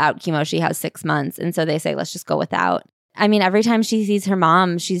year. Without chemo, she has 6 months. And so they say, let's just go without. I mean, every time she sees her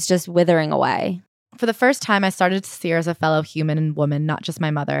mom, she's just withering away. For the first time, I started to see her as a fellow human and woman, not just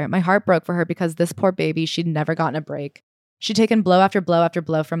my mother. My heart broke for her because this poor baby, she'd never gotten a break. She'd taken blow after blow after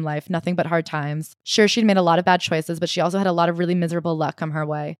blow from life, nothing but hard times. Sure, she'd made a lot of bad choices, but she also had a lot of really miserable luck come her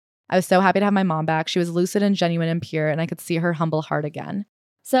way. I was so happy to have my mom back. She was lucid and genuine and pure, and I could see her humble heart again.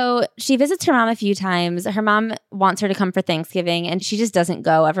 So she visits her mom a few times. Her mom wants her to come for Thanksgiving, and she just doesn't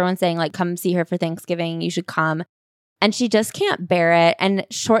go. Everyone's saying, like, come see her for Thanksgiving. You should come. And she just can't bear it. And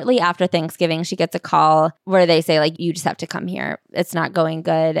shortly after Thanksgiving, she gets a call where they say, like, you just have to come here. It's not going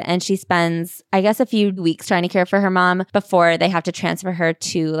good. And she spends, I guess, a few weeks trying to care for her mom before they have to transfer her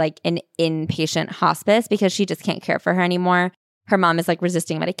to, like, an inpatient hospice because she just can't care for her anymore. Her mom is like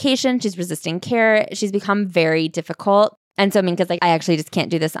resisting medication. She's resisting care. She's become very difficult. And so Minka's like, I actually just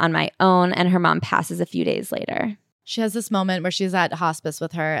can't do this on my own. And her mom passes a few days later. She has this moment where she's at hospice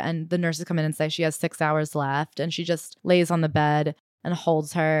with her and the nurses come in and say she has 6 hours left. And she just lays on the bed and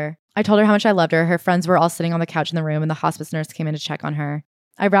holds her. I told her how much I loved her. Her friends were all sitting on the couch in the room and the hospice nurse came in to check on her.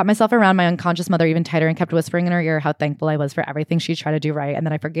 I wrapped myself around my unconscious mother even tighter and kept whispering in her ear how thankful I was for everything she tried to do right and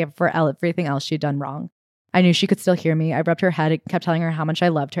that I forgave her for everything else she'd done wrong. I knew she could still hear me. I rubbed her head and kept telling her how much I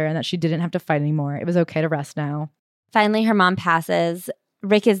loved her and that she didn't have to fight anymore. It was okay to rest now. Finally, her mom passes.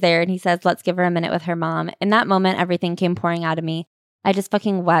 Rick is there and he says, let's give her a minute with her mom. In that moment, everything came pouring out of me. I just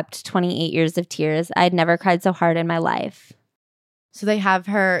fucking wept 28 years of tears. I had never cried so hard in my life. So they have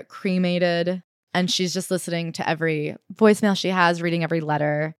her cremated and she's just listening to every voicemail she has, reading every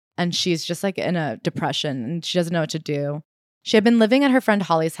letter. and she's just like in a depression and she doesn't know what to do. She had been living at her friend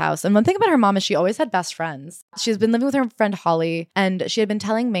Holly's house. And one thing about her mom is she always had best friends. She's been living with her friend Holly, and she had been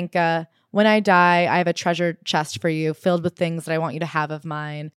telling Minka, when I die, I have a treasure chest for you filled with things that I want you to have of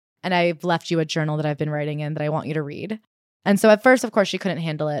mine. And I've left you a journal that I've been writing in that I want you to read. And so at first, of course, she couldn't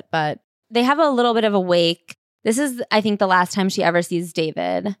handle it, but they have a little bit of a wake. This is, I think, the last time she ever sees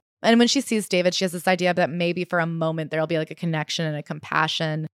David. And when she sees David, she has this idea that maybe for a moment there'll be like a connection and a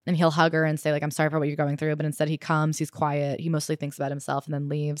compassion, and he'll hug her and say like, I'm sorry for what you're going through. But instead he comes, he's quiet. He mostly thinks about himself and then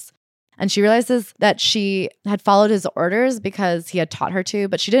leaves. And she realizes that she had followed his orders because he had taught her to,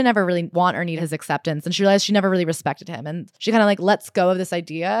 but she didn't ever really want or need his acceptance. And she realized she never really respected him. And she kind of like lets go of this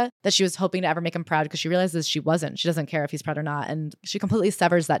idea that she was hoping to ever make him proud, because she realizes she wasn't. She doesn't care if he's proud or not. And she completely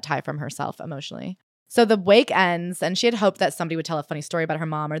severs that tie from herself emotionally. So the wake ends, and she had hoped that somebody would tell a funny story about her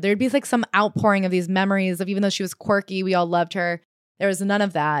mom, or there'd be like some outpouring of these memories of, even though she was quirky, we all loved her. There was none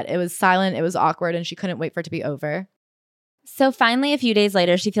of that. It was silent, it was awkward, and she couldn't wait for it to be over. So finally, a few days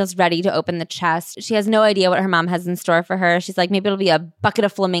later, she feels ready to open the chest. She has no idea what her mom has in store for her. She's like, maybe it'll be a bucket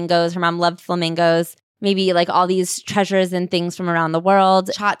of flamingos. Her mom loved flamingos. Maybe like all these treasures and things from around the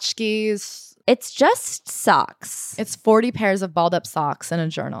world. Tchotchkes. It's just socks. It's 40 pairs of balled up socks and a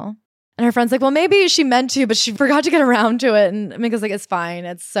journal. And her friend's like, well, maybe she meant to, but she forgot to get around to it. And Minka's like, it's fine.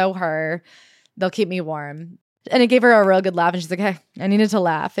 It's so her. They'll keep me warm. And it gave her a real good laugh. And she's like, hey, I needed to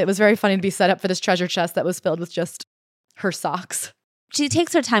laugh. It was very funny to be set up for this treasure chest that was filled with just her socks. She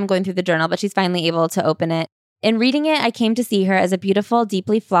takes her time going through the journal, but she's finally able to open it. In reading it, I came to see her as a beautiful,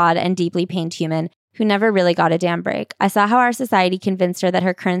 deeply flawed, and deeply pained human who never really got a damn break. I saw how our society convinced her that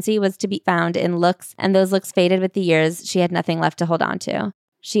her currency was to be found in looks, and those looks faded with the years. She had nothing left to hold on to.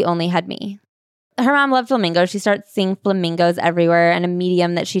 She only had me. Her mom loved flamingos. She starts seeing flamingos everywhere, and a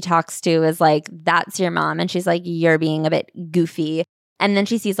medium that she talks to is like, that's your mom. And she's like, you're being a bit goofy. And then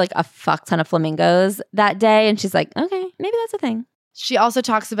she sees like a fuck ton of flamingos that day, and she's like, okay, maybe that's a thing. She also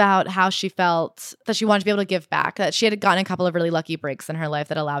talks about how she felt that she wanted to be able to give back, that she had gotten a couple of really lucky breaks in her life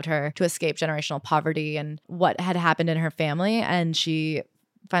that allowed her to escape generational poverty and what had happened in her family. And she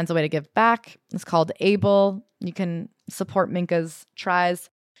finds a way to give back. It's called Able. You can support Minka's tries.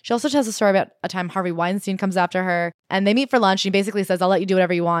 She also tells a story about a time Harvey Weinstein comes after her, and they meet for lunch. And he basically says, I'll let you do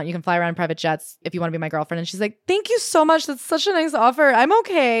whatever you want. You can fly around in private jets if you want to be my girlfriend. And she's like, thank you so much. That's such a nice offer. I'm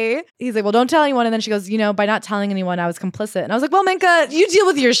okay. He's like, well, don't tell anyone. And then she goes, by not telling anyone, I was complicit. And I was like, well, Minka, you deal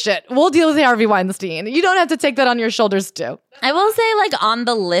with your shit. We'll deal with Harvey Weinstein. You don't have to take that on your shoulders too. I will say, like, on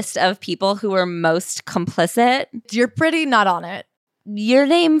the list of people who were most complicit, you're pretty not on it. Your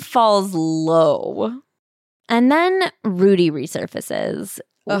name falls low. And then Rudy resurfaces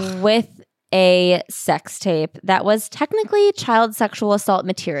with a sex tape that was technically child sexual assault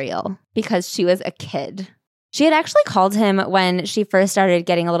material because she was a kid. She had actually called him when she first started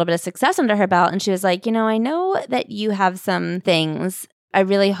getting a little bit of success under her belt, and she was like, I know that you have some things. I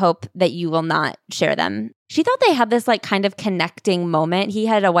really hope that you will not share them. She thought they had this like kind of connecting moment. He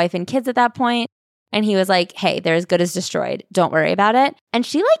had a wife and kids at that point, and he was like, hey, they're as good as destroyed. Don't worry about it. And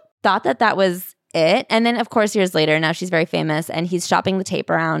she like thought that was it. And then, of course, years later, now she's very famous, and he's shopping the tape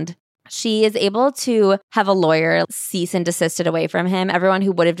around. She is able to have a lawyer cease and desist it away from him. Everyone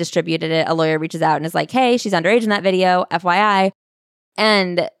who would have distributed it, a lawyer reaches out and is like, hey, she's underage in that video, FYI.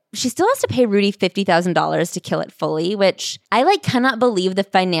 And she still has to pay Rudy $50,000 to kill it fully, which I like cannot believe the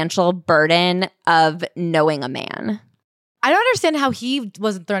financial burden of knowing a man. I don't understand how he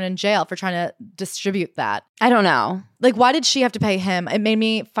wasn't thrown in jail for trying to distribute that. I don't know. Like, why did she have to pay him? It made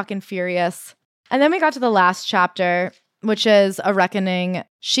me fucking furious. And then we got to the last chapter, which is a reckoning.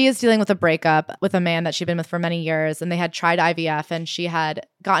 She is dealing with a breakup with a man that she'd been with for many years, and they had tried IVF, and she had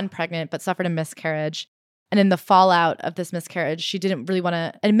gotten pregnant but suffered a miscarriage. And in the fallout of this miscarriage, she didn't really want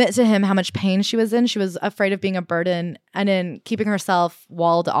to admit to him how much pain she was in. She was afraid of being a burden. And in keeping herself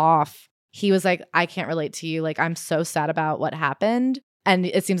walled off, he was like, I can't relate to you. Like, I'm so sad about what happened. And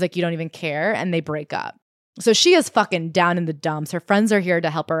it seems like you don't even care. And they break up. So she is fucking down in the dumps. Her friends are here to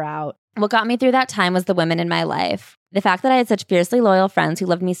help her out. What got me through that time was the women in my life. The fact that I had such fiercely loyal friends who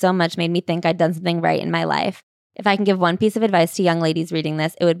loved me so much made me think I'd done something right in my life. If I can give one piece of advice to young ladies reading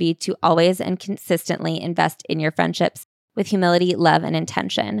this, it would be to always and consistently invest in your friendships with humility, love, and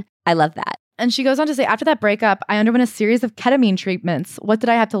intention. I love that. And she goes on to say, after that breakup, I underwent a series of ketamine treatments. What did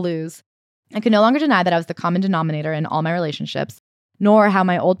I have to lose? I could no longer deny that I was the common denominator in all my relationships, nor how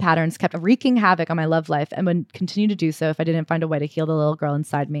my old patterns kept wreaking havoc on my love life and would continue to do so if I didn't find a way to heal the little girl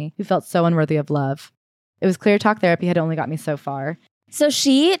inside me who felt so unworthy of love. It was clear talk therapy had only got me so far. So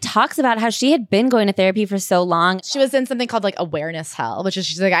she talks about how she had been going to therapy for so long. She was in something called like awareness hell, which is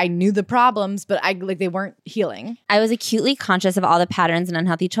she's like, I knew the problems, but they weren't healing. I was acutely conscious of all the patterns and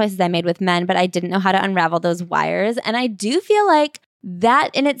unhealthy choices I made with men, but I didn't know how to unravel those wires. And I do feel like that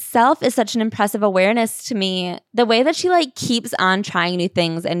in itself is such an impressive awareness to me. The way that she like keeps on trying new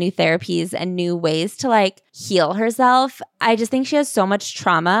things and new therapies and new ways to like heal herself. I just think she has so much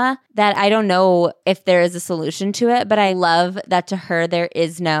trauma that I don't know if there is a solution to it, but I love that to her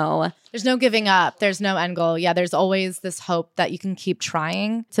there's no giving up. There's no end goal. Yeah, there's always this hope that you can keep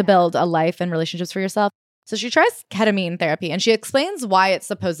trying to build a life and relationships for yourself. So she tries ketamine therapy and she explains why it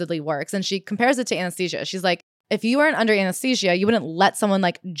supposedly works. And she compares it to anesthesia. She's like, if you weren't under anesthesia, you wouldn't let someone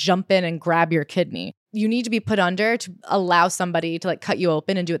like jump in and grab your kidney. You need to be put under to allow somebody to like cut you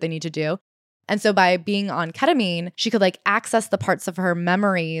open and do what they need to do. And so by being on ketamine, she could like access the parts of her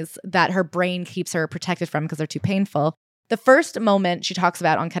memories that her brain keeps her protected from because they're too painful. The first moment she talks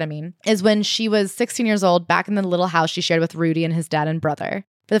about on ketamine is when she was 16 years old, back in the little house she shared with Rudy and his dad and brother.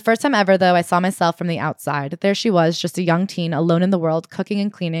 For the first time ever, though, I saw myself from the outside. There she was, just a young teen, alone in the world, cooking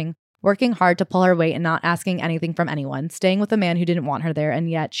and cleaning, working hard to pull her weight and not asking anything from anyone, staying with a man who didn't want her there,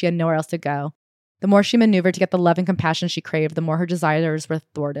 and yet she had nowhere else to go. The more she maneuvered to get the love and compassion she craved, the more her desires were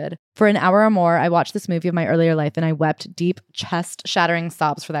thwarted. For an hour or more, I watched this movie of my earlier life and I wept deep, chest-shattering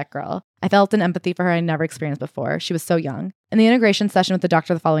sobs for that girl. I felt an empathy for her I never experienced before. She was so young. In the integration session with the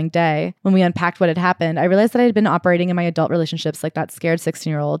doctor the following day, when we unpacked what had happened, I realized that I had been operating in my adult relationships like that scared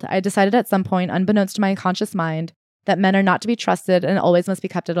 16-year-old. I had decided at some point, unbeknownst to my conscious mind, that men are not to be trusted and always must be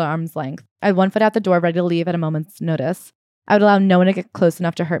kept at arm's length. I had one foot out the door, ready to leave at a moment's notice. I would allow no one to get close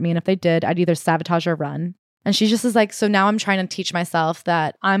enough to hurt me, and if they did, I'd either sabotage or run. And she just is like, so now I'm trying to teach myself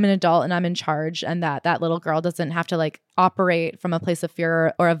that I'm an adult and I'm in charge, and that little girl doesn't have to like operate from a place of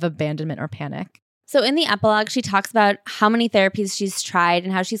fear or of abandonment or panic. So in the epilogue, she talks about how many therapies she's tried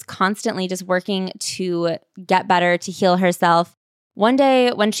and how she's constantly just working to get better, to heal herself. One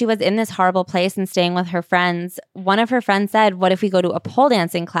day when she was in this horrible place and staying with her friends, one of her friends said, what if we go to a pole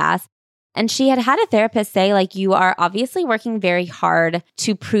dancing class? And she had a therapist say, like, you are obviously working very hard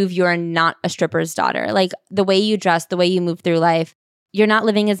to prove you're not a stripper's daughter. Like, the way you dress, the way you move through life, you're not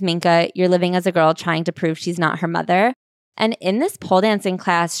living as Minka. You're living as a girl trying to prove she's not her mother. And in this pole dancing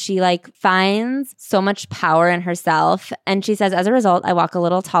class, she, like, finds so much power in herself. And she says, as a result, I walk a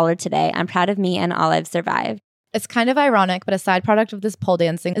little taller today. I'm proud of me and all I've survived. It's kind of ironic, but a side product of this pole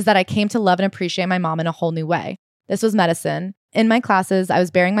dancing is that I came to love and appreciate my mom in a whole new way. This was medicine. In my classes, I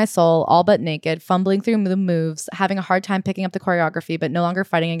was bearing my soul, all but naked, fumbling through the moves, having a hard time picking up the choreography, but no longer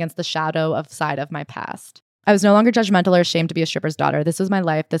fighting against the shadow of side of my past. I was no longer judgmental or ashamed to be a stripper's daughter. This was my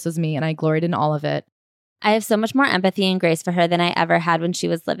life. This was me, and I gloried in all of it. I have so much more empathy and grace for her than I ever had when she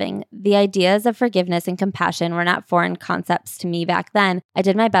was living. The ideas of forgiveness and compassion were not foreign concepts to me back then. I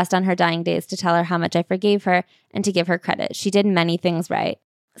did my best on her dying days to tell her how much I forgave her and to give her credit. She did many things right.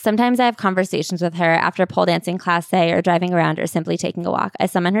 Sometimes I have conversations with her after pole dancing class, say, or driving around or simply taking a walk. I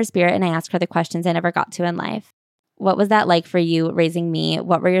summon her spirit and I ask her the questions I never got to in life. What was that like for you raising me?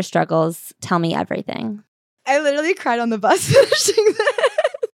 What were your struggles? Tell me everything. I literally cried on the bus finishing this.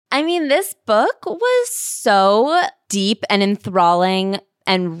 I mean, this book was so deep and enthralling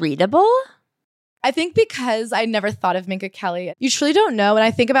and readable. I think because I never thought of Minka Kelly. You truly don't know. And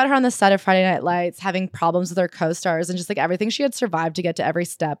I think about her on the set of Friday Night Lights, having problems with her co-stars and just like everything she had survived to get to every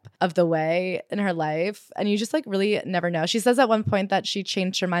step of the way in her life. And you just like really never know. She says at one point that she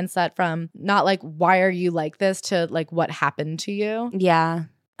changed her mindset from not like, why are you like this, to like, what happened to you? Yeah.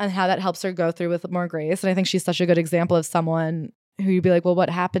 And how that helps her go through with more grace. And I think she's such a good example of someone who you'd be like, well, what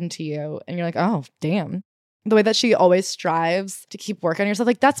happened to you? And you're like, oh, damn. The way that she always strives to keep working on yourself,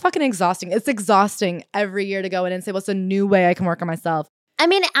 like that's fucking exhausting. It's exhausting every year to go in and say, what's a new way I can work on myself? I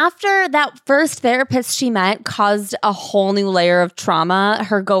mean, after that first therapist she met caused a whole new layer of trauma,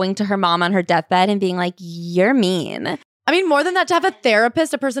 her going to her mom on her deathbed and being like, you're mean. I mean, more than that, to have a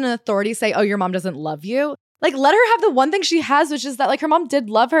therapist, a person in authority say, oh, your mom doesn't love you. Like, let her have the one thing she has, which is that like her mom did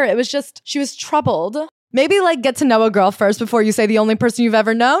love her. It was just, she was troubled. Maybe like get to know a girl first before you say the only person you've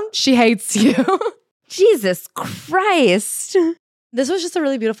ever known, she hates you. Jesus Christ. This was just a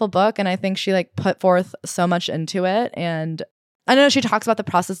really beautiful book. And I think she like put forth so much into it. And I know she talks about the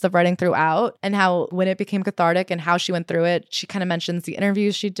process of writing throughout and how when it became cathartic and how she went through it, she kind of mentions the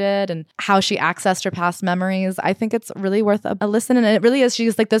interviews she did and how she accessed her past memories. I think it's really worth a listen. And it really is.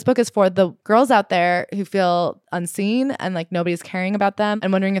 She's like, this book is for the girls out there who feel unseen and like nobody's caring about them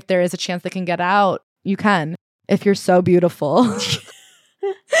and wondering if there is a chance they can get out. You can, if you're so beautiful.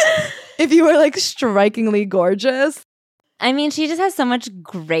 If you were like strikingly gorgeous. I mean, she just has so much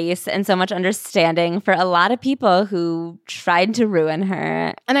grace and so much understanding for a lot of people who tried to ruin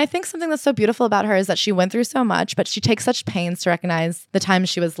her. And I think something that's so beautiful about her is that she went through so much, but she takes such pains to recognize the times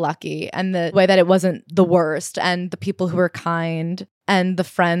she was lucky and the way that it wasn't the worst and the people who were kind and the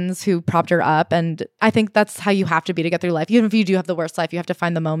friends who propped her up. And I think that's how you have to be to get through life. Even if you do have the worst life, you have to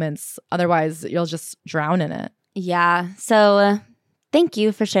find the moments. Otherwise, you'll just drown in it. Yeah. So thank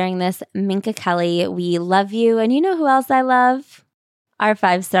you for sharing this, Minka Kelly. We love you. And you know who else I love? Our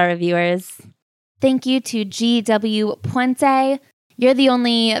 5-star reviewers. Thank you to G.W. Puente. You're the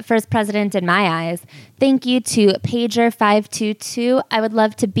only first president in my eyes. Thank you to Pager522. I would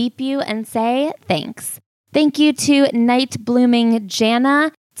love to beep you and say thanks. Thank you to Night Blooming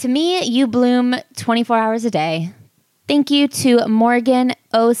Jana. To me, you bloom 24 hours a day. Thank you to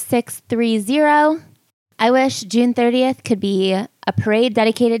Morgan0630. I wish June 30th could be a parade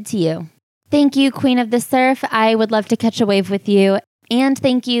dedicated to you. Thank you, Queen of the Surf. I would love to catch a wave with you. And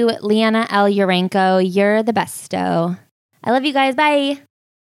thank you, Leanna L. Urenko. You're the besto. I love you guys. Bye.